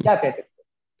हम्म। क्या कह सकते हैं।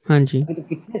 हाँ जी। अभी तो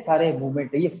कितने सारे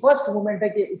मूवमेंट है, ये फर्स्ट मूवमेंट है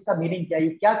कि इसका मीनिंग क्या है, ये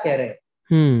क्या कह रहे हैं।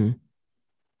 हम्म।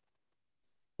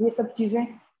 ये सब चीजें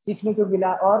सीखने को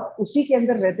मिला, और उसी के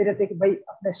अंदर रहते रहते कि भाई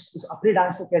अपने अपने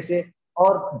डांस को कैसे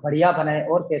और बढ़िया बनाए,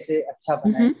 और कैसे अच्छा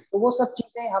बनाए, हम्म। तो वो सब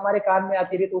चीजें हमारे काम में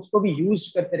आती रही, तो उसको भी यूज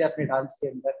करते रहे अपने डांस के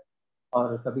अंदर।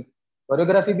 और कभी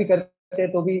कोरियोग्राफी भी करते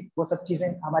हैं तो भी वो सब चीजें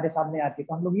हमारे सामने आती है,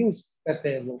 तो हम लोग यूज करते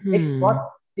हैं, वो एक हम्म।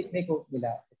 बहुत सीखने को मिला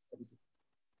इस तरीके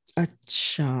से।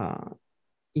 अच्छा।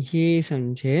 ये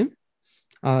समझे।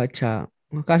 अच्छा,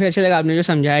 काफी अच्छा लगा आपने जो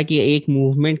समझाया कि एक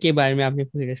मूवमेंट के बारे में आपने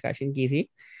पूरी डिस्कशन की थी।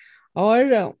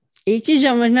 और एक चीज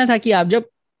समझना था कि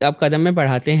आप कदम में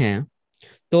पढ़ाते हैं,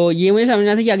 तो ये मुझे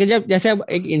समझना था कि अगर जब जैसे अब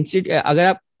एक इंस्टीट्यूट, अगर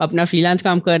आप अपना फ्रीलांस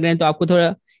काम कर रहे हैं तो आपको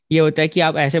थोड़ा ये होता है कि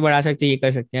आप ऐसे बढ़ा सकते हैं, ये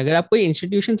कर सकते हैं। अगर आप कोई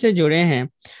इंस्टीट्यूशन से जुड़े हैं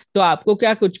तो आपको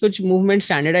क्या कुछ कुछ मूवमेंट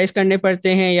स्टैंडर्डाइज करने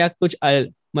पड़ते हैं, या कुछ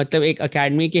मतलब एक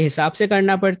एकेडमी के हिसाब से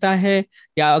करना पड़ता है?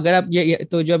 या अगर आप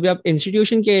तो जब आप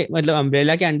इंस्टीट्यूशन के मतलब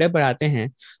अम्ब्रेला के अंडर पढ़ाते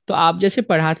हैं, तो आप जैसे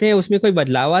पढ़ाते हैं उसमें कोई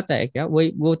बदलाव आता है क्या?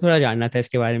 वही वो थोड़ा जानना था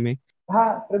इसके बारे में।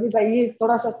 हाँ प्रवीण भाई, ये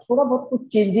थोड़ा बहुत कुछ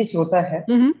चेंजेस होता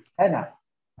हम्म। है ना।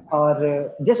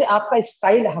 और जैसे आपका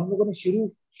स्टाइल हम लोगों ने शुरू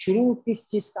शुरू किस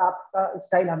चीज का आपका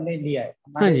स्टाइल हमने लिया है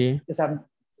हाँ हमारे, जी। जैसे हम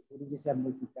गुरु जी से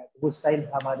हमने सीखा है, तो वो स्टाइल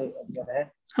हमारे अंदर है।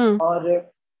 हाँ। और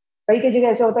कई कई जगह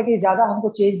ऐसा होता है कि ज्यादा हमको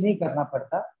चेंज नहीं करना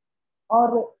पड़ता।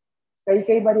 और कई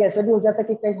कई बार ऐसा भी हो जाता है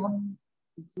कि कहीं हम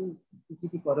किसी किसी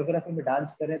की कोरियोग्राफी में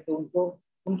डांस करें तो उनको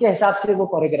उनके हिसाब से वो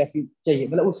कोरियोग्राफी चाहिए,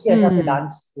 मतलब उसके हिसाब से हम्म।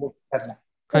 डांस वो करना है।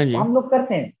 हाँ तो जी। हम लोग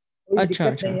करते हैं, कोई अच्छा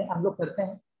दिक्कत अच्छा। नहीं है, हम लोग करते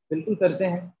हैं, बिल्कुल करते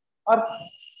हैं। और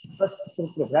बस फिर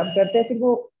प्रोग्राम करते हैं, फिर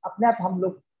वो अपने आप हम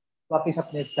लोग वापस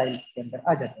अपने स्टाइल के अंदर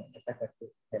आ जाते हैं, ऐसा करते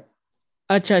हैं।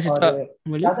 अच्छा अच्छा, और तो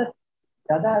बोलिए। ज्यादा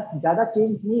ज्यादा ज्यादा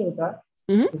चेंज नहीं होता।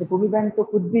 हम्म। जैसे कुमी बहन तो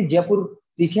खुद भी जयपुर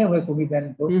सीखे हुए कुमी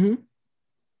बहन, हम्म।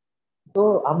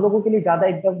 तो हम लोगों के लिए ज्यादा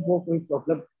एकदम वो कोई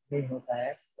प्रॉब्लम नहीं होता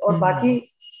है। और बाकी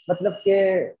हम्म। मतलब के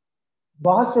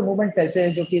बहुत से मूवमेंट ऐसे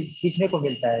हैं जो कि सीखने को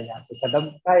मिलता है यहाँ पे। कदम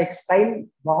का एक स्टाइल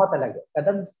बहुत अलग है,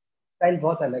 कदम स्टाइल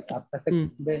बहुत अलग है, आप कथक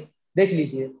हम्म। में देख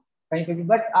लीजिए कहीं पे भी।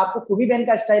 बट आपको कुबी बहन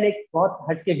का स्टाइल एक बहुत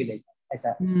हटके मिलेगा,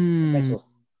 ऐसा मैं हम्म। सोचता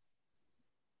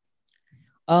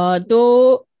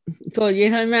तो ये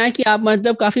समझ में आया कि आप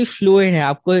मतलब काफी फ्लूइड है,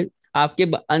 आपको आपके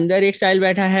अंदर एक स्टाइल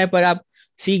बैठा है, पर आप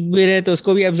सीख भी रहे हैं तो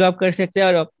उसको भी एब्जॉर्ब कर सकते हैं,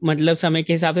 और मतलब समय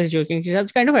के हिसाब से, सिचुएशन के हिसाब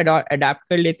से काइंड ऑफ अडेप्ट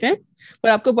कर लेते हैं। पर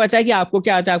आपको पता है कि आपको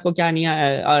क्या आता है, आपको क्या नहीं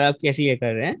आया, और आप कैसे ये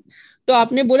कर रहे हैं। तो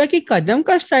आपने बोला कि कदम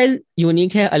का स्टाइल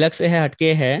यूनिक है, अलग से है,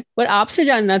 हटके है। पर आपसे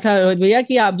जानना था रोहित भैया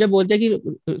कि आप जब बोलते हैं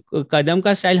कि कदम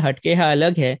का स्टाइल हटके है,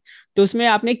 अलग है, तो उसमें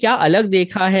आपने क्या अलग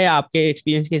देखा है आपके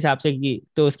एक्सपीरियंस के हिसाब से, कि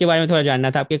तो उसके बारे में थोड़ा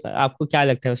जानना था, आपके आपको क्या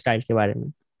लगता है उस स्टाइल के बारे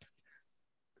में।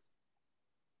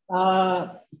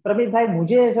 प्रवीण भाई,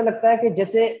 मुझे ऐसा लगता है कि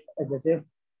जैसे जैसे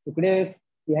टुकड़े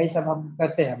यही सब हम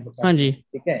करते हैं, हम लोग हाँ करते जी। हैं,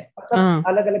 ठीक है, अब सब हाँ।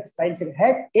 अलग अलग स्टाइल से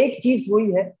है। एक चीज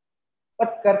वही है,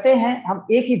 बट करते हैं हम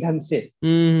एक ही ढंग से,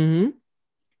 हम्म।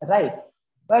 राइट।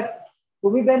 बट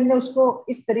कुमी बहन ने उसको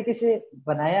इस तरीके से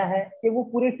बनाया है कि वो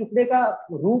पूरे टुकड़े का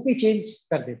रूप ही चेंज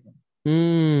कर देते हैं।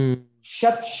 हम्म।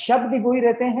 शब्द शब्द वही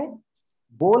रहते हैं,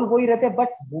 बोल वही रहते हैं,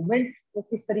 बट मूवमेंट वो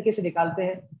किस तरीके से निकालते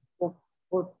हैं, वो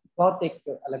वो बहुत एक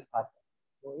अलग बात है।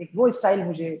 तो एक वो स्टाइल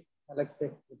मुझे अलग से,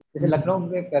 जैसे लखनऊ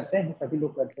हम्म। में करते हैं सभी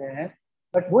लोग करते हैं,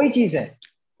 बट वही चीज है।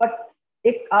 बट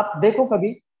एक आप देखो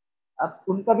कभी, आप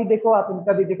उनका भी देखो, आप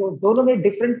उनका भी देखो, दोनों में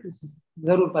डिफरेंट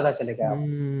जरूर पता चलेगा आपको।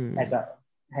 हम्म। ऐसा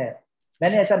है,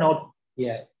 मैंने ऐसा नोट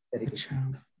किया है इस तरीके से।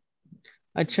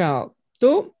 अच्छा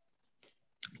अच्छा।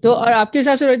 तो और आपके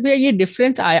हिसाब से रोहित भैया ये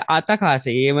डिफरेंस आता कहाँ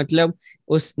से? ये मतलब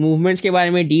उस मूवमेंट्स के बारे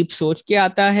में डीप सोच के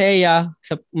आता है, या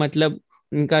सब मतलब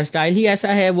उनका स्टाइल ही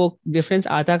ऐसा है, वो डिफरेंस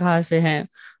आता कहाँ से है?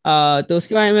 तो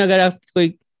उसके बारे में अगर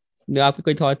आपके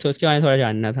कोई थॉट्स हो उसके बारे में थोड़ा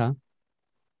जानना था।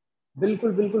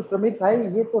 बिल्कुल बिल्कुल प्रमित भाई,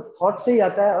 ये तो थॉट से ही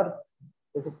आता है। और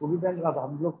जैसे पूरी बहन, अब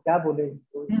हम लोग क्या बोले,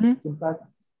 तो हम्म। उनका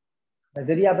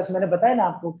नजरिया बस मैंने बताया ना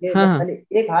आपको, कि हाँ बस हाँ खाली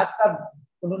एक हाथ का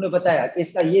उन्होंने बताया कि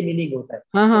इसका ये मीनिंग होता है,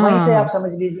 हाँ हाँ तो वहीं हाँ से आप हाँ।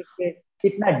 समझ लीजिए कि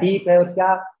कितना डीप है और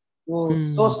क्या वो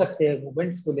सोच हम्म। सकते हैं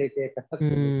मूवमेंट्स को लेके, कथक को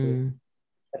लेके, हम्म।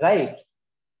 राइट।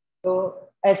 तो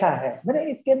ऐसा है,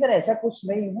 मैंने इसके अंदर ऐसा कुछ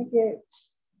नहीं है कि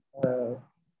अ,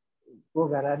 वो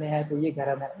घराने हैं तो ये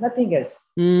घराना है, नथिंग एल्स।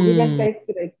 पूरी बहन का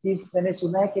हम्म। एक चीज मैंने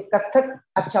सुना है कि कथक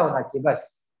अच्छा होना चाहिए बस।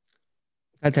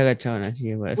 कथक अच्छा होना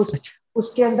चाहिए बस, उस अच्छा।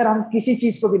 उसके अंदर हम किसी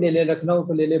चीज को भी ले ले, लखनऊ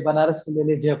को ले ले, बनारस को ले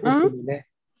ले, जयपुर हाँ। को ले ले,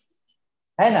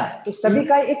 है ना। तो सभी हम्म।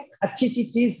 का एक अच्छी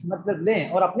चीज मतलब लें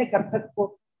और अपने कथक को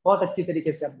बहुत अच्छी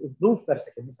तरीके से इम्प्रूव कर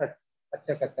सके,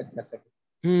 अच्छा कथक कर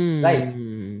सके, राइट।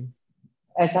 हम्म।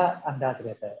 ऐसा अंदाज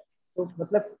रहता है। तो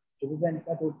मतलब शुरू बहन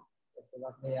का तो ऐसे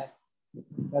बात नहीं यार,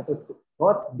 मैं तो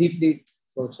बहुत डीपली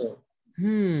सोच है,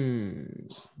 हम्म।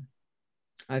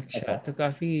 अच्छा, ऐसा। तो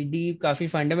काफी डीप, काफी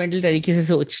फंडामेंटल तरीके से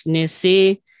सोचने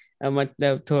से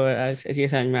मतलब थोड़ा ये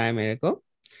समझ में आया मेरे को।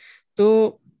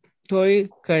 तो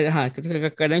हाँ,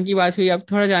 कदम की बात हुई, अब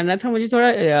थोड़ा जानना था मुझे थोड़ा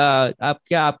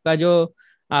आपका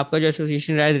जो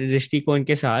एसोसिएशन रहा है दृष्टिकोण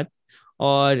के साथ।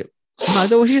 और हाँ,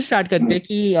 तो उसी से स्टार्ट करते हैं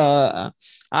कि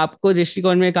आपको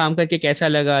दृष्टिकोण में काम करके कैसा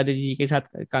लगा, अदिति जी के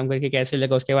साथ काम करके कैसे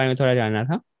लगा, उसके बारे में थोड़ा जानना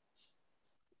था।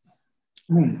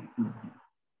 हम्म, हम्म।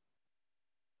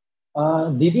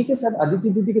 दीदी के साथ, अदिति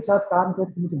दीदी के साथ काम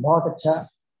करके मुझे बहुत अच्छा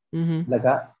हम्म।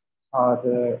 लगा। और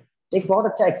एक बहुत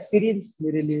अच्छा एक्सपीरियंस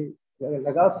मेरे लिए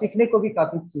लगा, और सीखने को भी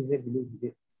काफी चीजें मिली मुझे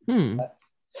उनके हम्म। साथ।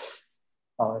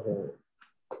 और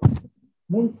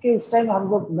मीन्स के उस टाइम हम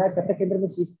लोग, मैं कथक केंद्र में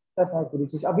सीखता था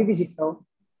गुरुजी से, अभी भी सीखता हूँ।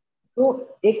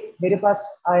 तो एक मेरे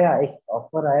पास आया, एक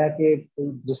ऑफर आया कि कोई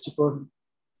दृष्टिकोण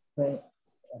में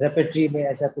रेपेट्री में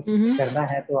ऐसा कुछ हम्म। करना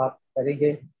है तो आप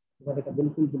करेंगे। तो मैंने कहा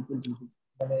बिल्कुल बिल्कुल बिल्कुल।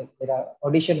 मैंने, मेरा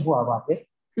ऑडिशन हुआ वहाँ पे।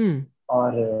 हम्म।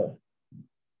 और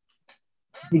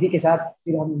दीदी के साथ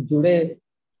फिर हम जुड़े।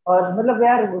 और मतलब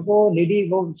यार वो लेडी,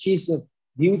 वो शी इज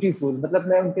ब्यूटीफुल। मतलब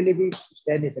मैं उनके लिए भी कुछ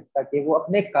कह नहीं सकता कि वो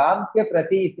अपने काम के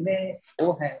प्रति इतने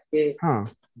वो हैं कि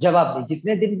हाँ। जवाब नहीं।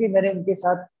 जितने दिन भी मैंने उनके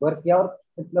साथ वर्क किया, और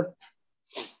मतलब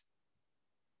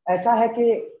ऐसा है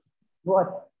कि वो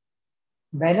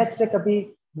मेहनत से कभी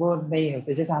वो नहीं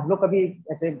होते। जैसे हम लोग कभी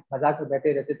ऐसे मजाक में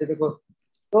बैठे रहते थे देखो,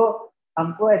 तो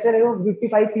हमको ऐसे लगे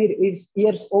 55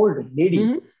 ईयर्स ओल्ड लेडी,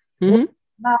 हम्म। वो हम्म।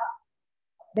 इतना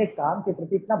अपने काम के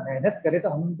प्रति इतना मेहनत करे, तो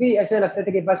हम भी ऐसे लगते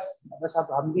थे कि बस बस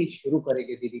अब हम भी शुरू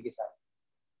करेंगे दीदी के साथ।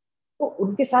 तो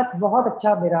उनके साथ बहुत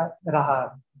अच्छा मेरा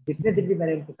रहा। जितने दिन भी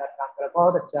मैंने उनके साथ काम करा,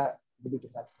 बहुत अच्छा दीदी के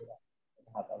साथ मेरा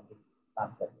रहा था उनके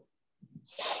काम करने।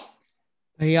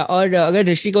 भैया, और अगर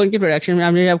दृष्टिकोण की प्रोडक्शन में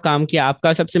आपने जब काम किया,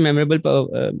 आपका सबसे मेमोरेबल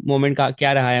मोमेंट का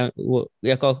क्या रहा है वो,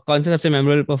 या कौन सा सबसे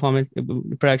मेमोरेबल परफॉर्मेंस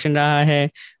प्रोडक्शन रहा है?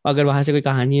 अगर वहां से कोई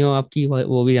कहानी हो आपकी,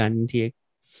 वो भी जाननी थी।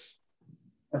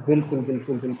 बिल्कुल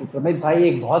बिल्कुल बिल्कुल प्रमित भाई,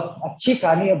 एक बहुत अच्छी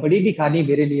कहानी है, बड़ी भी कहानी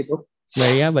मेरे लिए तो।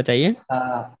 बढ़िया, बताइए।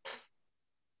 आ,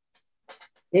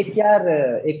 एक यार,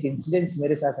 एक इंसिडेंस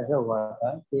मेरे साथ ऐसा हुआ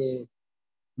था कि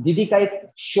दीदी का एक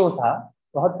शो था,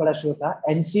 बहुत बड़ा शो था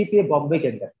एनसीपी बॉम्बे के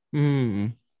अंदर। हम्म।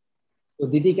 तो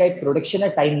दीदी का एक प्रोडक्शन है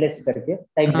टाइमलेस करके,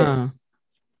 टाइमलेस। हाँ।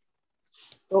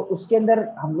 तो उसके अंदर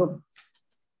हम लोग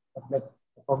मतलब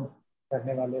परफॉर्म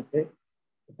करने वाले थे,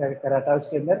 करा था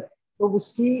उसके अंदर। तो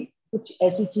उसकी कुछ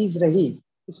ऐसी चीज रही,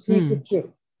 उसकी हम्म। कुछ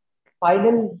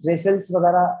फाइनल रेसल्स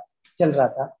वगैरह चल रहा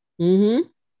था। हम्म।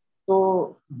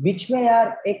 तो बीच में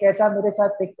यार एक ऐसा मेरे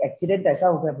साथ एक एक्सीडेंट ऐसा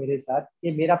हो गया मेरे साथ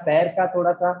कि मेरा पैर का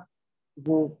थोड़ा सा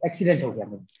वो एक्सीडेंट हो गया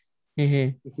मीन्स,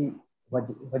 हे। किसी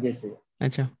वजह से।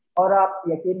 अच्छा। और आप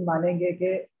यकीन मानेंगे कि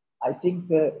आई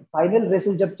थिंक फाइनल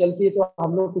रेसेस जब चलती है तो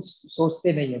हम लोग कुछ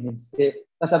सोचते नहीं है मीन्स के,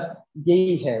 बस अब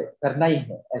यही है, करना ही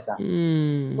है ऐसा। तो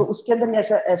हम्म। उसके अंदर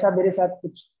ऐसा ऐसा मेरे साथ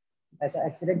कुछ ऐसा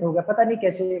एक्सीडेंट हो गया, पता नहीं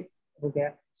कैसे हो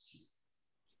गया।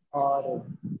 और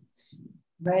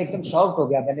मैं एकदम शॉक्ड हो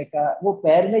गया। मैंने कहा, वो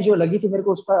पैर में जो लगी थी मेरे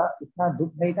को उसका इतना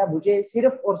दुख नहीं था, मुझे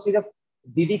सिर्फ और सिर्फ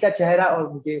दीदी का चेहरा और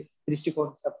मुझे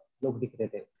दृष्टिकोण सब लोग दिख रहे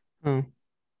थे। हाँ।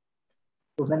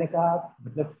 तो मैंने कहा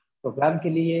मतलब प्रोग्राम के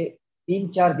लिए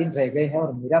 3-4 दिन रह गए हैं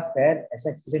और मेरा पैर ऐसा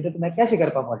एक्सीडेंट है, तो मैं कैसे कर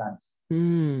पाऊंगा डांस।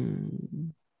 हम्म।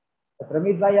 तो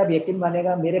प्रमित भाई आप यकीन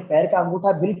मानेगा, मेरे पैर का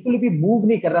अंगूठा बिल्कुल भी मूव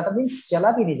नहीं कर रहा था, मीन्स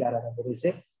चला भी नहीं जा रहा था मेरे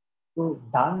से। तो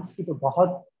डांस की तो बहुत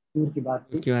दूर की बात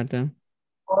थी। क्या बात है।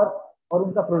 और और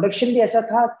उनका प्रोडक्शन भी ऐसा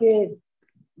था कि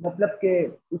मतलब कि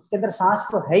उसके अंदर सांस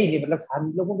तो है ही नहीं, मतलब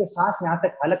हम लोगों के सांस यहाँ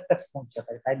तक हालत तक पहुंच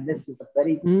जाता है। Timeless is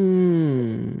very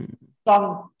hmm.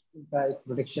 Strong उनका एक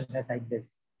प्रोडक्शन है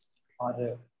टाइमलेस।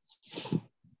 और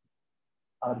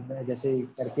और मैं जैसे ही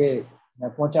करके मैं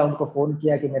पहुंचा, उनको फोन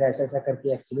किया कि मेरा ऐसा ऐसा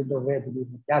करके एक्सीडेंट हो गया दिल्ली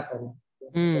में, क्या करूं। तो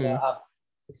उन्होंने बोला हम्म। आप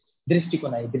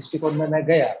दृष्टिकोण आई। दृष्टिकोण में मैं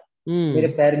गया। मेरे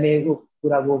हम्म। पैर में वो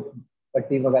पूरा वो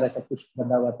पट्टी वगैरह सब कुछ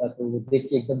बंधा हुआ था। तो वो देख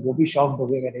के एकदम वो भी शॉक्ड हो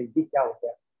गए, अरे ये क्या हो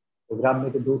गया। प्रोग्राम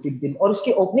में तो 2-3 दिन, और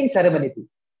उसकी ओपनिंग सेरेमनी थी,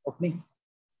 ओपनिंग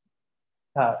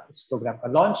था इस प्रोग्राम का,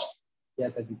 लॉन्च किया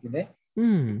था दीदी ने।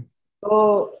 हम्म।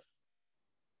 तो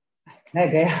मैं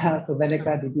गया तो मैंने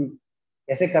कहा दीदी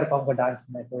कैसे कर पाऊंगा डांस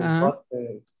में, तो हाँ।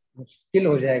 बहुत मुश्किल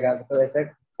हो जाएगा, तो ऐसा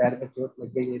पैर में चोट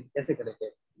लग गई है, कैसे करेंगे।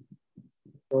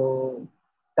 तो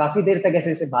काफी देर तक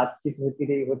ऐसे ऐसे बातचीत होती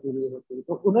रही होती रही होती रही।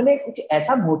 तो उन्होंने कुछ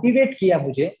ऐसा मोटिवेट किया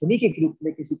मुझे, उन्हीं के ग्रुप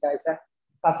में किसी का ऐसा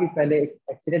काफी पहले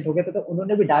एक्सीडेंट हो गया था, तो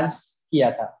उन्होंने भी डांस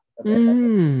किया था, मतलब ऐसा कर।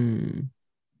 हम्म।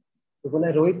 तो बोला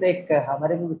रोहित एक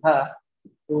हमारे में भी था,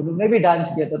 तो उन्होंने भी डांस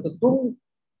किया था, तो तुम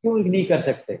क्यों नहीं कर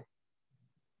सकते।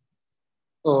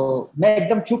 तो मैं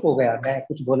एकदम चुप हो गया, मैं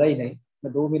कुछ बोला ही नहीं।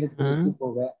 मैं 2 मिनट के लिए हाँ। चुप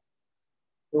हो गया।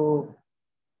 तो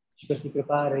ईश्वर की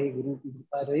कृपा रही, गुरु की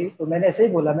कृपा रही, तो मैंने ऐसे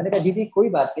ही बोला। मैंने कहा दीदी कोई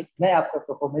बात नहीं, मैं आपका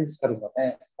परफॉर्मेंस करूंगा, मैं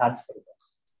डांस करूंगा।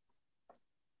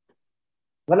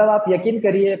 मतलब आप यकीन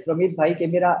करिए प्रमीत भाई कि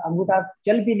मेरा अंगूठा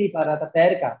चल भी नहीं पा रहा था,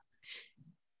 पैर का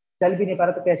चल भी नहीं पा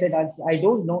रहा, तो कैसे डांस किया आई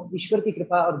डोंट नो। ईश्वर की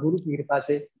कृपा और गुरु की कृपा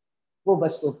से वो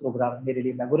बस वो प्रोग्राम मेरे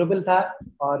लिए मेमोरेबल था।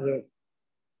 और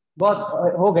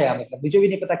बहुत हो गया, मतलब मुझे भी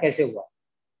नहीं पता कैसे हुआ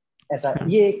ऐसा। हाँ।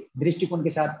 ये एक दृष्टिकोण के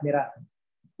साथ मेरा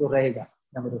तो रहेगा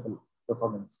मेमोरेबल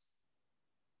परफॉर्मेंस।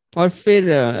 और फिर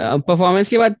परफॉर्मेंस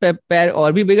के बाद पैर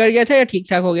और भी बिगड़ गया था या ठीक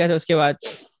ठाक हो गया था उसके बाद?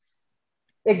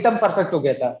 एकदम परफेक्ट हो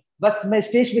गया था। बस मैं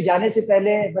स्टेज पे जाने से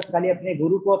पहले बस खाली अपने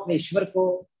गुरु को, अपने ईश्वर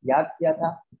को याद किया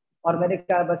था, और मैंने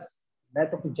कहा बस मैं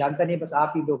तो कुछ जानता नहीं, बस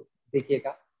आप ही लोग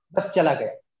देखिएगा, बस चला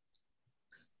गया।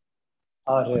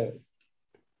 और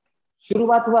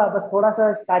शुरुआत हुआ, बस थोड़ा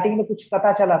सा स्टार्टिंग में कुछ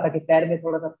पता चला था कि पैर में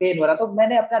थोड़ा सा पेन हो रहा, तो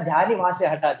मैंने अपना ध्यान ही वहां से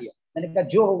हटा दिया। मैंने कहा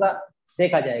जो होगा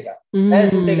देखा जाएगा, पैर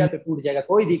टूटेगा हम्म। तो टूट जाएगा,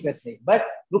 कोई दिक्कत नहीं, बट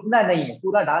रुकना नहीं है,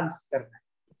 पूरा डांस करना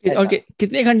है और ऐसा।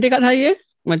 कितने घंटे का था ये,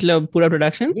 मतलब पूरा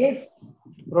प्रोडक्शन? ये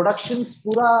प्रोडक्शन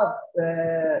पूरा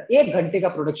 1 घंटे का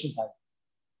प्रोडक्शन था।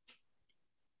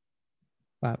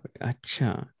 बाप रे, अच्छा।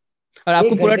 और आपको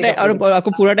एक पूरा घंटे का टाइम, और प्रोडक्शन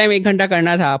आपको पूरा टाइम 1 घंटा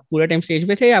करना था? आप पूरा टाइम स्टेज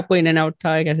पे थे, आपको इन एंड आउट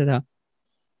था, या कैसे था?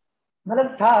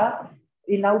 मतलब था,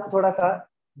 इन आउट थोड़ा था,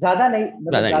 ज्यादा नहीं,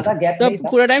 मतलब ज्यादा नहीं था, ज्यादा गैप तो नहीं आप था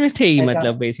पूरा टाइम थे ही ऐसा।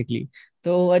 मतलब बेसिकली।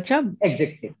 तो अच्छा।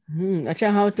 एग्जैक्टली। अच्छा,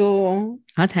 हाँ तो,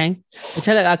 हाँ थैंक,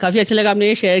 अच्छा लगा, काफी अच्छा लगा आपने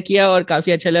ये शेयर किया, और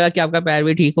काफी अच्छा लगा कि आपका पैर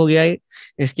भी ठीक हो गया है।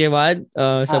 इसके बाद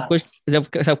सब हाँ कुछ, जब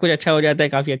सब कुछ अच्छा हो जाता है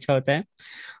काफी अच्छा होता है।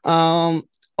 अम,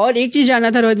 और एक चीज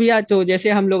जानना था रोहित भैया, तो जैसे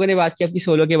हम लोगों ने बात की आपकी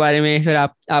सोलो के बारे में, फिर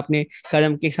आपने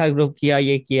कदम के साथ ग्रुप किया,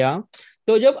 ये किया,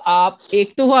 तो जब आप,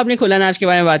 एक तो वो आपने खुला नाच के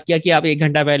बारे में बात किया कि आप 1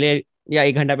 घंटा पहले या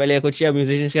 1 घंटा पहले कुछ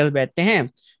म्यूजिशियंस के साथ बैठते हैं,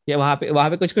 या वहां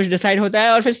पे कुछ कुछ डिसाइड होता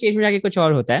है और फिर स्टेज में जाके कुछ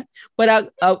और होता है। पर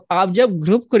आप जब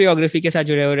ग्रुप कोरियोग्राफी के साथ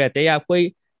जुड़े हुए रहते हैं, या आप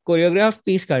कोई कोरियोग्राफ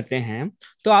पीस करते हैं,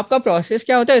 तो आपका प्रोसेस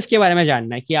क्या होता है इसके बारे में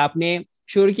जानना है, कि आपने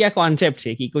शुरू किया कॉन्सेप्ट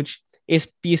से कि कुछ इस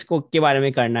पीस को के बारे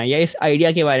में करना है, या इस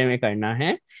आइडिया के बारे में करना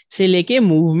है, से लेके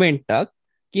मूवमेंट तक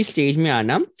कि स्टेज में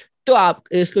आना, तो आप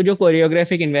इसको जो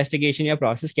कोरियोग्राफिक इन्वेस्टिगेशन या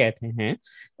प्रोसेस कहते हैं,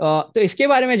 तो इसके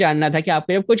बारे में जानना था कि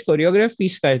आप जब कुछ कोरियोग्राफ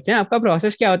पीस करते हैं, आपका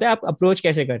प्रोसेस क्या होता है, आप अप्रोच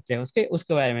कैसे करते हैं उसके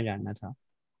उसके बारे में जानना था।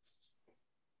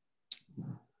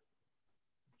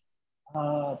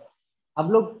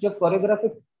 हम लोग जब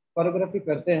कोरियोग्राफी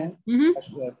करते हैं हम्म।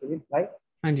 प्रदीप भाई,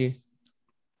 हाँ जी।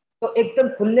 तो एकदम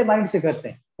खुले माइंड से करते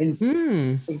हैं, मीन्स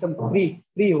हम्म। एकदम फ्री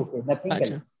फ्री होके, नथिंग अच्छा,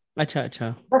 एल्स। अच्छा, अच्छा।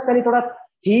 बस खाली थोड़ा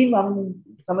थीम हम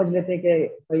समझ लेते हैं कि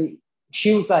भाई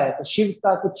शिव का है, तो शिव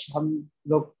का कुछ हम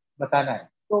लोग बताना है,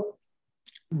 तो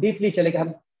डीपली चलेगा।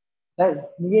 हम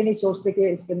ये नहीं सोचते कि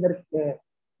इसके अंदर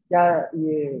क्या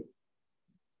ये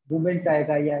मूवमेंट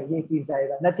आएगा या ये चीज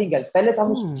आएगा, नथिंग एल्स। पहले तो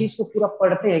हम उस हम्म, चीज को पूरा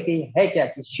पढ़ते हैं कि ये है क्या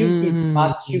चीज, शिव की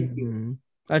बात, शिव की हो,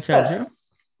 अच्छा, बस। अच्छा।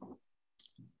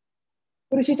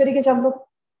 फिर इसी तरीके से हम लोग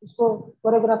उसको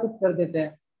कोरियोग्राफी कर देते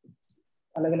हैं,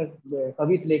 अलग अलग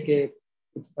कवित लेके,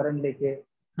 कुछ करण लेके,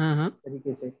 हाँ, हाँ।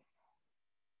 तरीके से।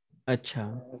 अच्छा।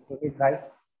 क्योंकि ट्राई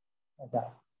ऐसा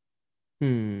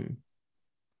हम्म।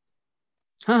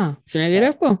 हाँ, सुनाई दे रहा है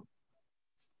आपको?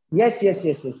 Yes yes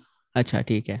yes yes. अच्छा,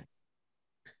 ठीक है।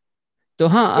 तो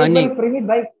हाँ, एक बार नहीं। प्रेमित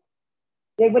भाई,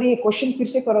 एक बार ये क्वेश्चन फिर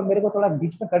से करो, मेरे को थोड़ा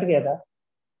बीच में कट गया था।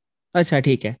 अच्छा,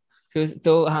 ठीक है। फिर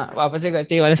तो हाँ, वापस से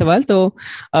करते हैं ये वाला सवाल तो,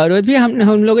 रोहित भी, हम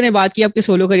हाँ लोगों ने बात की आपके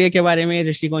सोलो करियर के बारे में,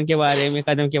 दृष्टिकोण के बारे में,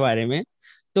 कदम के बारे में।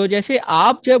 तो जैसे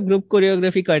आप जब ग्रुप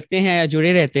कोरियोग्राफी करते हैं या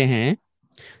जुड़े रहते हैं,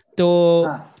 तो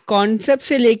हाँ। कॉन्सेप्ट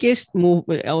से लेके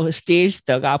स्टेज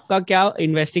तक आपका क्या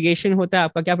इन्वेस्टिगेशन होता है,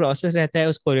 आपका क्या प्रोसेस रहता है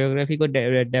उस कोरियोग्राफी को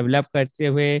डेवलप करते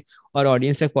हुए और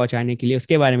ऑडियंस तक पहुंचाने के लिए,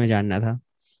 उसके बारे में जानना था।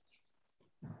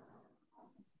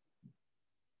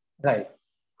 राइट।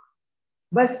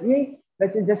 बस यही,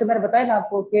 वैसे जैसे मैंने बताया ना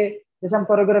आपको कि जैसे हम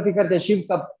कोरियोग्राफी करते हैं, शिव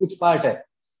का कुछ पार्ट है,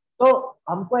 तो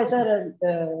हमको ऐसा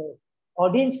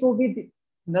ऑडियंस को भी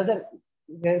नजर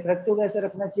रखते हुए ऐसा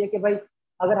रखना चाहिए कि भाई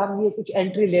अगर हम ये कुछ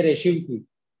एंट्री ले रहे हैं शिव की,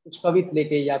 कुछ कवित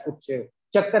लेके या कुछ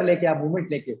चक्कर लेके या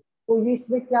मूवमेंट लेके, तो ये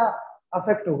इसमें क्या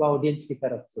अफेक्ट होगा ऑडियंस की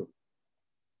तरफ से,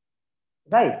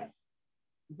 राइट।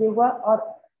 ये हुआ।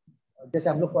 और जैसे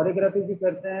हम लोग कोरियोग्राफी भी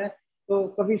करते हैं, तो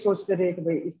कभी सोचते रहे कि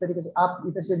भाई इस तरीके से आप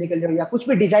इधर से निकल जाओ, या कुछ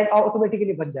भी डिजाइन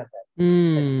ऑटोमेटिकली बन जाता है ऐसा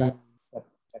हम्म।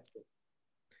 करके।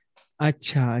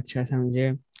 अच्छा, अच्छा,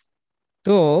 समझे।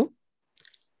 तो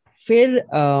फिर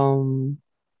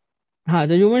हाँ,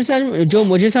 तो जो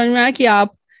मुझे समझ में आया कि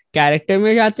आप कैरेक्टर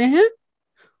में जाते हैं,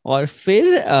 और फिर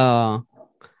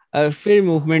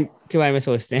मूवमेंट के बारे में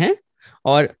सोचते हैं।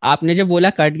 और आपने जब बोला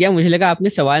कट गया, मुझे लगा आपने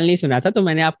सवाल नहीं सुना था, तो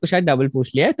मैंने आपको शायद डबल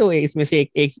पूछ लिया है, तो इसमें से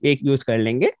एक एक एक यूज कर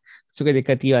लेंगे, तो कोई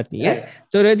दिक्कत की बात नहीं है। राइट।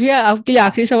 तो रोहित भैया, आपके लिए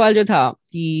आखिरी हाँ सवाल जो था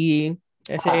कि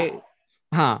ऐसे, हाँ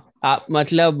हाँ, आप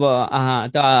मतलब हाँ,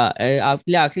 तो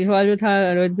आपके लिए आखिरी सवाल जो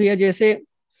था रोहित भैया, जैसे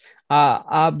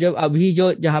आप जब अभी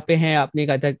जो जहाँ पे हैं, आपने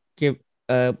कथक के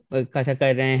कथक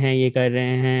कर रहे हैं, ये कर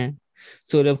रहे हैं,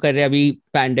 सोलो कर रहे हैं, अभी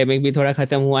पैंडेमिक भी थोड़ा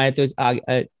खत्म हुआ है, तो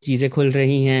चीजें खुल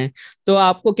रही हैं, तो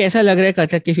आपको कैसा लग रहा है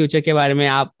कथक के फ्यूचर के बारे में?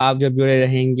 आप जब जुड़े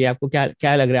रहेंगे, आपको क्या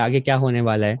क्या लग रहा है आगे क्या होने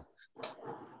वाला है?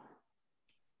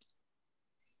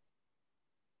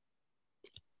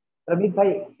 प्रमीत भाई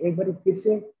एक बार फिर से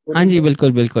हाँ जी, बोलेंगे?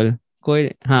 बिल्कुल बिल्कुल। कोई,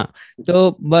 हाँ।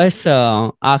 तो बस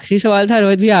आखिरी सवाल था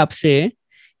रोहित भैया आपसे,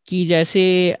 कि जैसे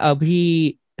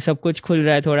अभी सब कुछ खुल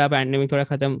रहा है, थोड़ा पैंडेमिक थोड़ा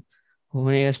खत्म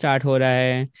होने का स्टार्ट हो रहा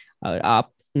है, और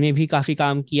आपने भी काफी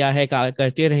काम किया है,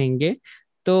 करते रहेंगे,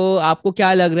 तो आपको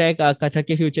क्या लग रहा है कथक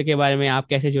के फ्यूचर के बारे में? आप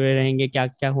कैसे जुड़े रहेंगे, क्या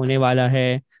क्या होने वाला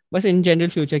है? बस इन जनरल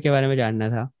फ्यूचर के बारे में जानना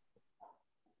था।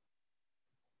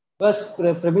 बस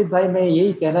प्रमित भाई मैं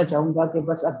यही कहना चाहूंगा कि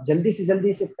बस अब जल्दी से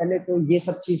जल्दी से पहले तो ये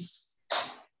सब चीज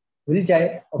भूल जाए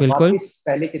और बिल्कुल। वापस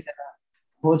पहले की तरह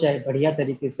हो जाए बढ़िया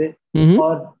तरीके से। हम्म।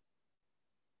 और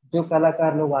जो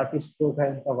कलाकार लोग आर्टिस्ट लोग हैं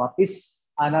उनका वापस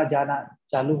आना जाना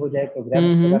चालू हो जाए,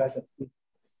 प्रोग्राम्स हम्म। वगैरह सब चीज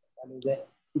चालू हो जाए,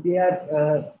 क्योंकि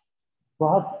यार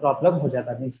बहुत प्रॉब्लम हो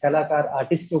जाता है इस कलाकार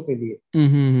आर्टिस्टों के लिए।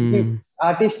 क्योंकि हम्म।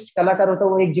 आर्टिस्ट कलाकार होता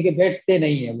है वो एक जगह बैठते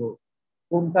नहीं है, वो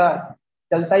उनका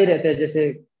चलता ही रहता है,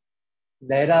 जैसे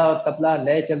लहरा और तबला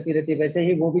लय चलती रहती है वैसे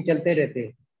ही वो भी चलते रहते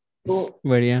हैं। तो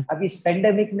बढ़िया। अब इस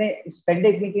पेंडेमिक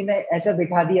ने ऐसा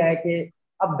बिठा दिया है कि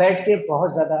अब बैठ के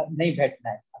बहुत ज्यादा नहीं बैठना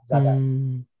है अब ज्यादा।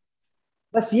 हम्म।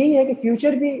 बस यही है कि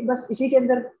फ्यूचर भी बस इसी के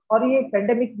अंदर। और ये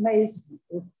पेंडेमिक में इस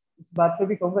बात पे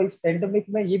भी कहूंगा, इस पेंडेमिक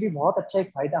में ये भी बहुत अच्छा एक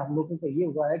फायदा हम लोगों को ये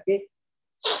हुआ है कि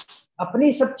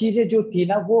अपनी सब चीजें जो थी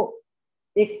ना वो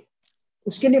एक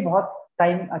उसके लिए बहुत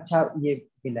टाइम अच्छा ये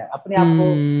मिला है अपने आप को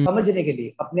हम्म। समझने के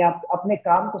लिए, अपने आप अपने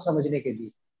काम को समझने के लिए।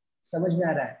 समझ में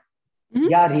आ रहा है?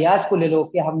 हम्म। या रियाज को ले लो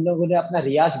कि हम लोगों ने अपना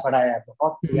रियाज बढ़ाया है,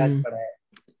 बहुत रियाज हम्म। बढ़ाया है।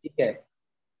 ठीक है,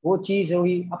 वो चीज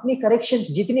हुई अपनी करेक्शंस,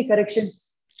 जितनी करेक्शंस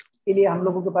के लिए हम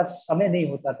लोगों के पास समय नहीं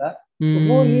होता था, तो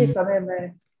वो ये हम्म। समय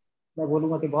में मैं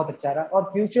बोलूंगा कि बहुत अच्छा रहा। और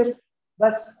फ्यूचर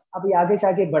बस अभी आगे से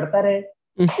आगे बढ़ता रहे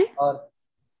हम्म। और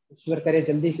ईश्वर करे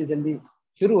जल्दी से जल्दी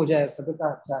शुरू हो जाए सबका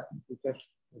अच्छा फ्यूचर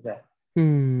हो जाए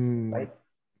भाई।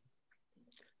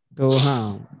 तो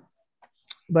हाँ,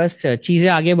 बस चीजें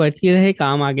आगे बढ़ती रहे,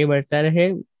 काम आगे बढ़ता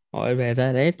रहे और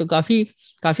बेहतर रहे, तो काफी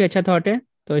काफी अच्छा थॉट है।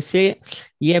 तो इससे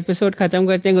ये एपिसोड खत्म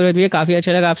करते हैं गुरु भैया। काफी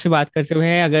अच्छा लगा आपसे बात करते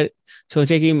हुए। अगर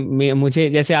सोचे कि मुझे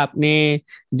जैसे आपने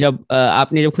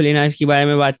जब खुले नाच के बारे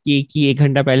में बात की कि 1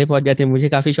 घंटा पहले पहुंच जाते हैं, मुझे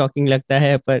काफी शॉकिंग लगता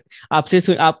है, पर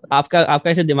आपका आपका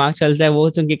ऐसे दिमाग चलता है, वो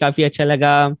सुन के काफी अच्छा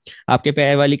लगा। आपके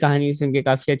पैर वाली कहानी सुन के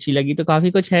काफी अच्छी लगी। तो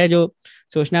काफी कुछ है जो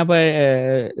सोचने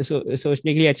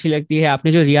के लिए अच्छी लगती है।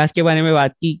 आपने जो रियाज के बारे में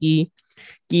बात की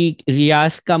कि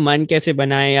रियाज का मन कैसे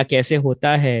बनाए, या कैसे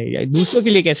होता है, या दूसरों के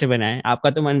लिए कैसे बनाए, आपका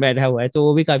तो मन बैठा हुआ है, तो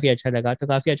वो भी काफी अच्छा लगा। तो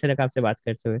काफी अच्छा लगा आपसे बात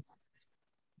करते हुए।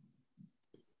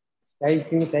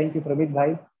 थैंक यू प्रवीण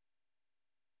भाई।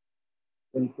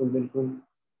 बिल्कुल बिल्कुल।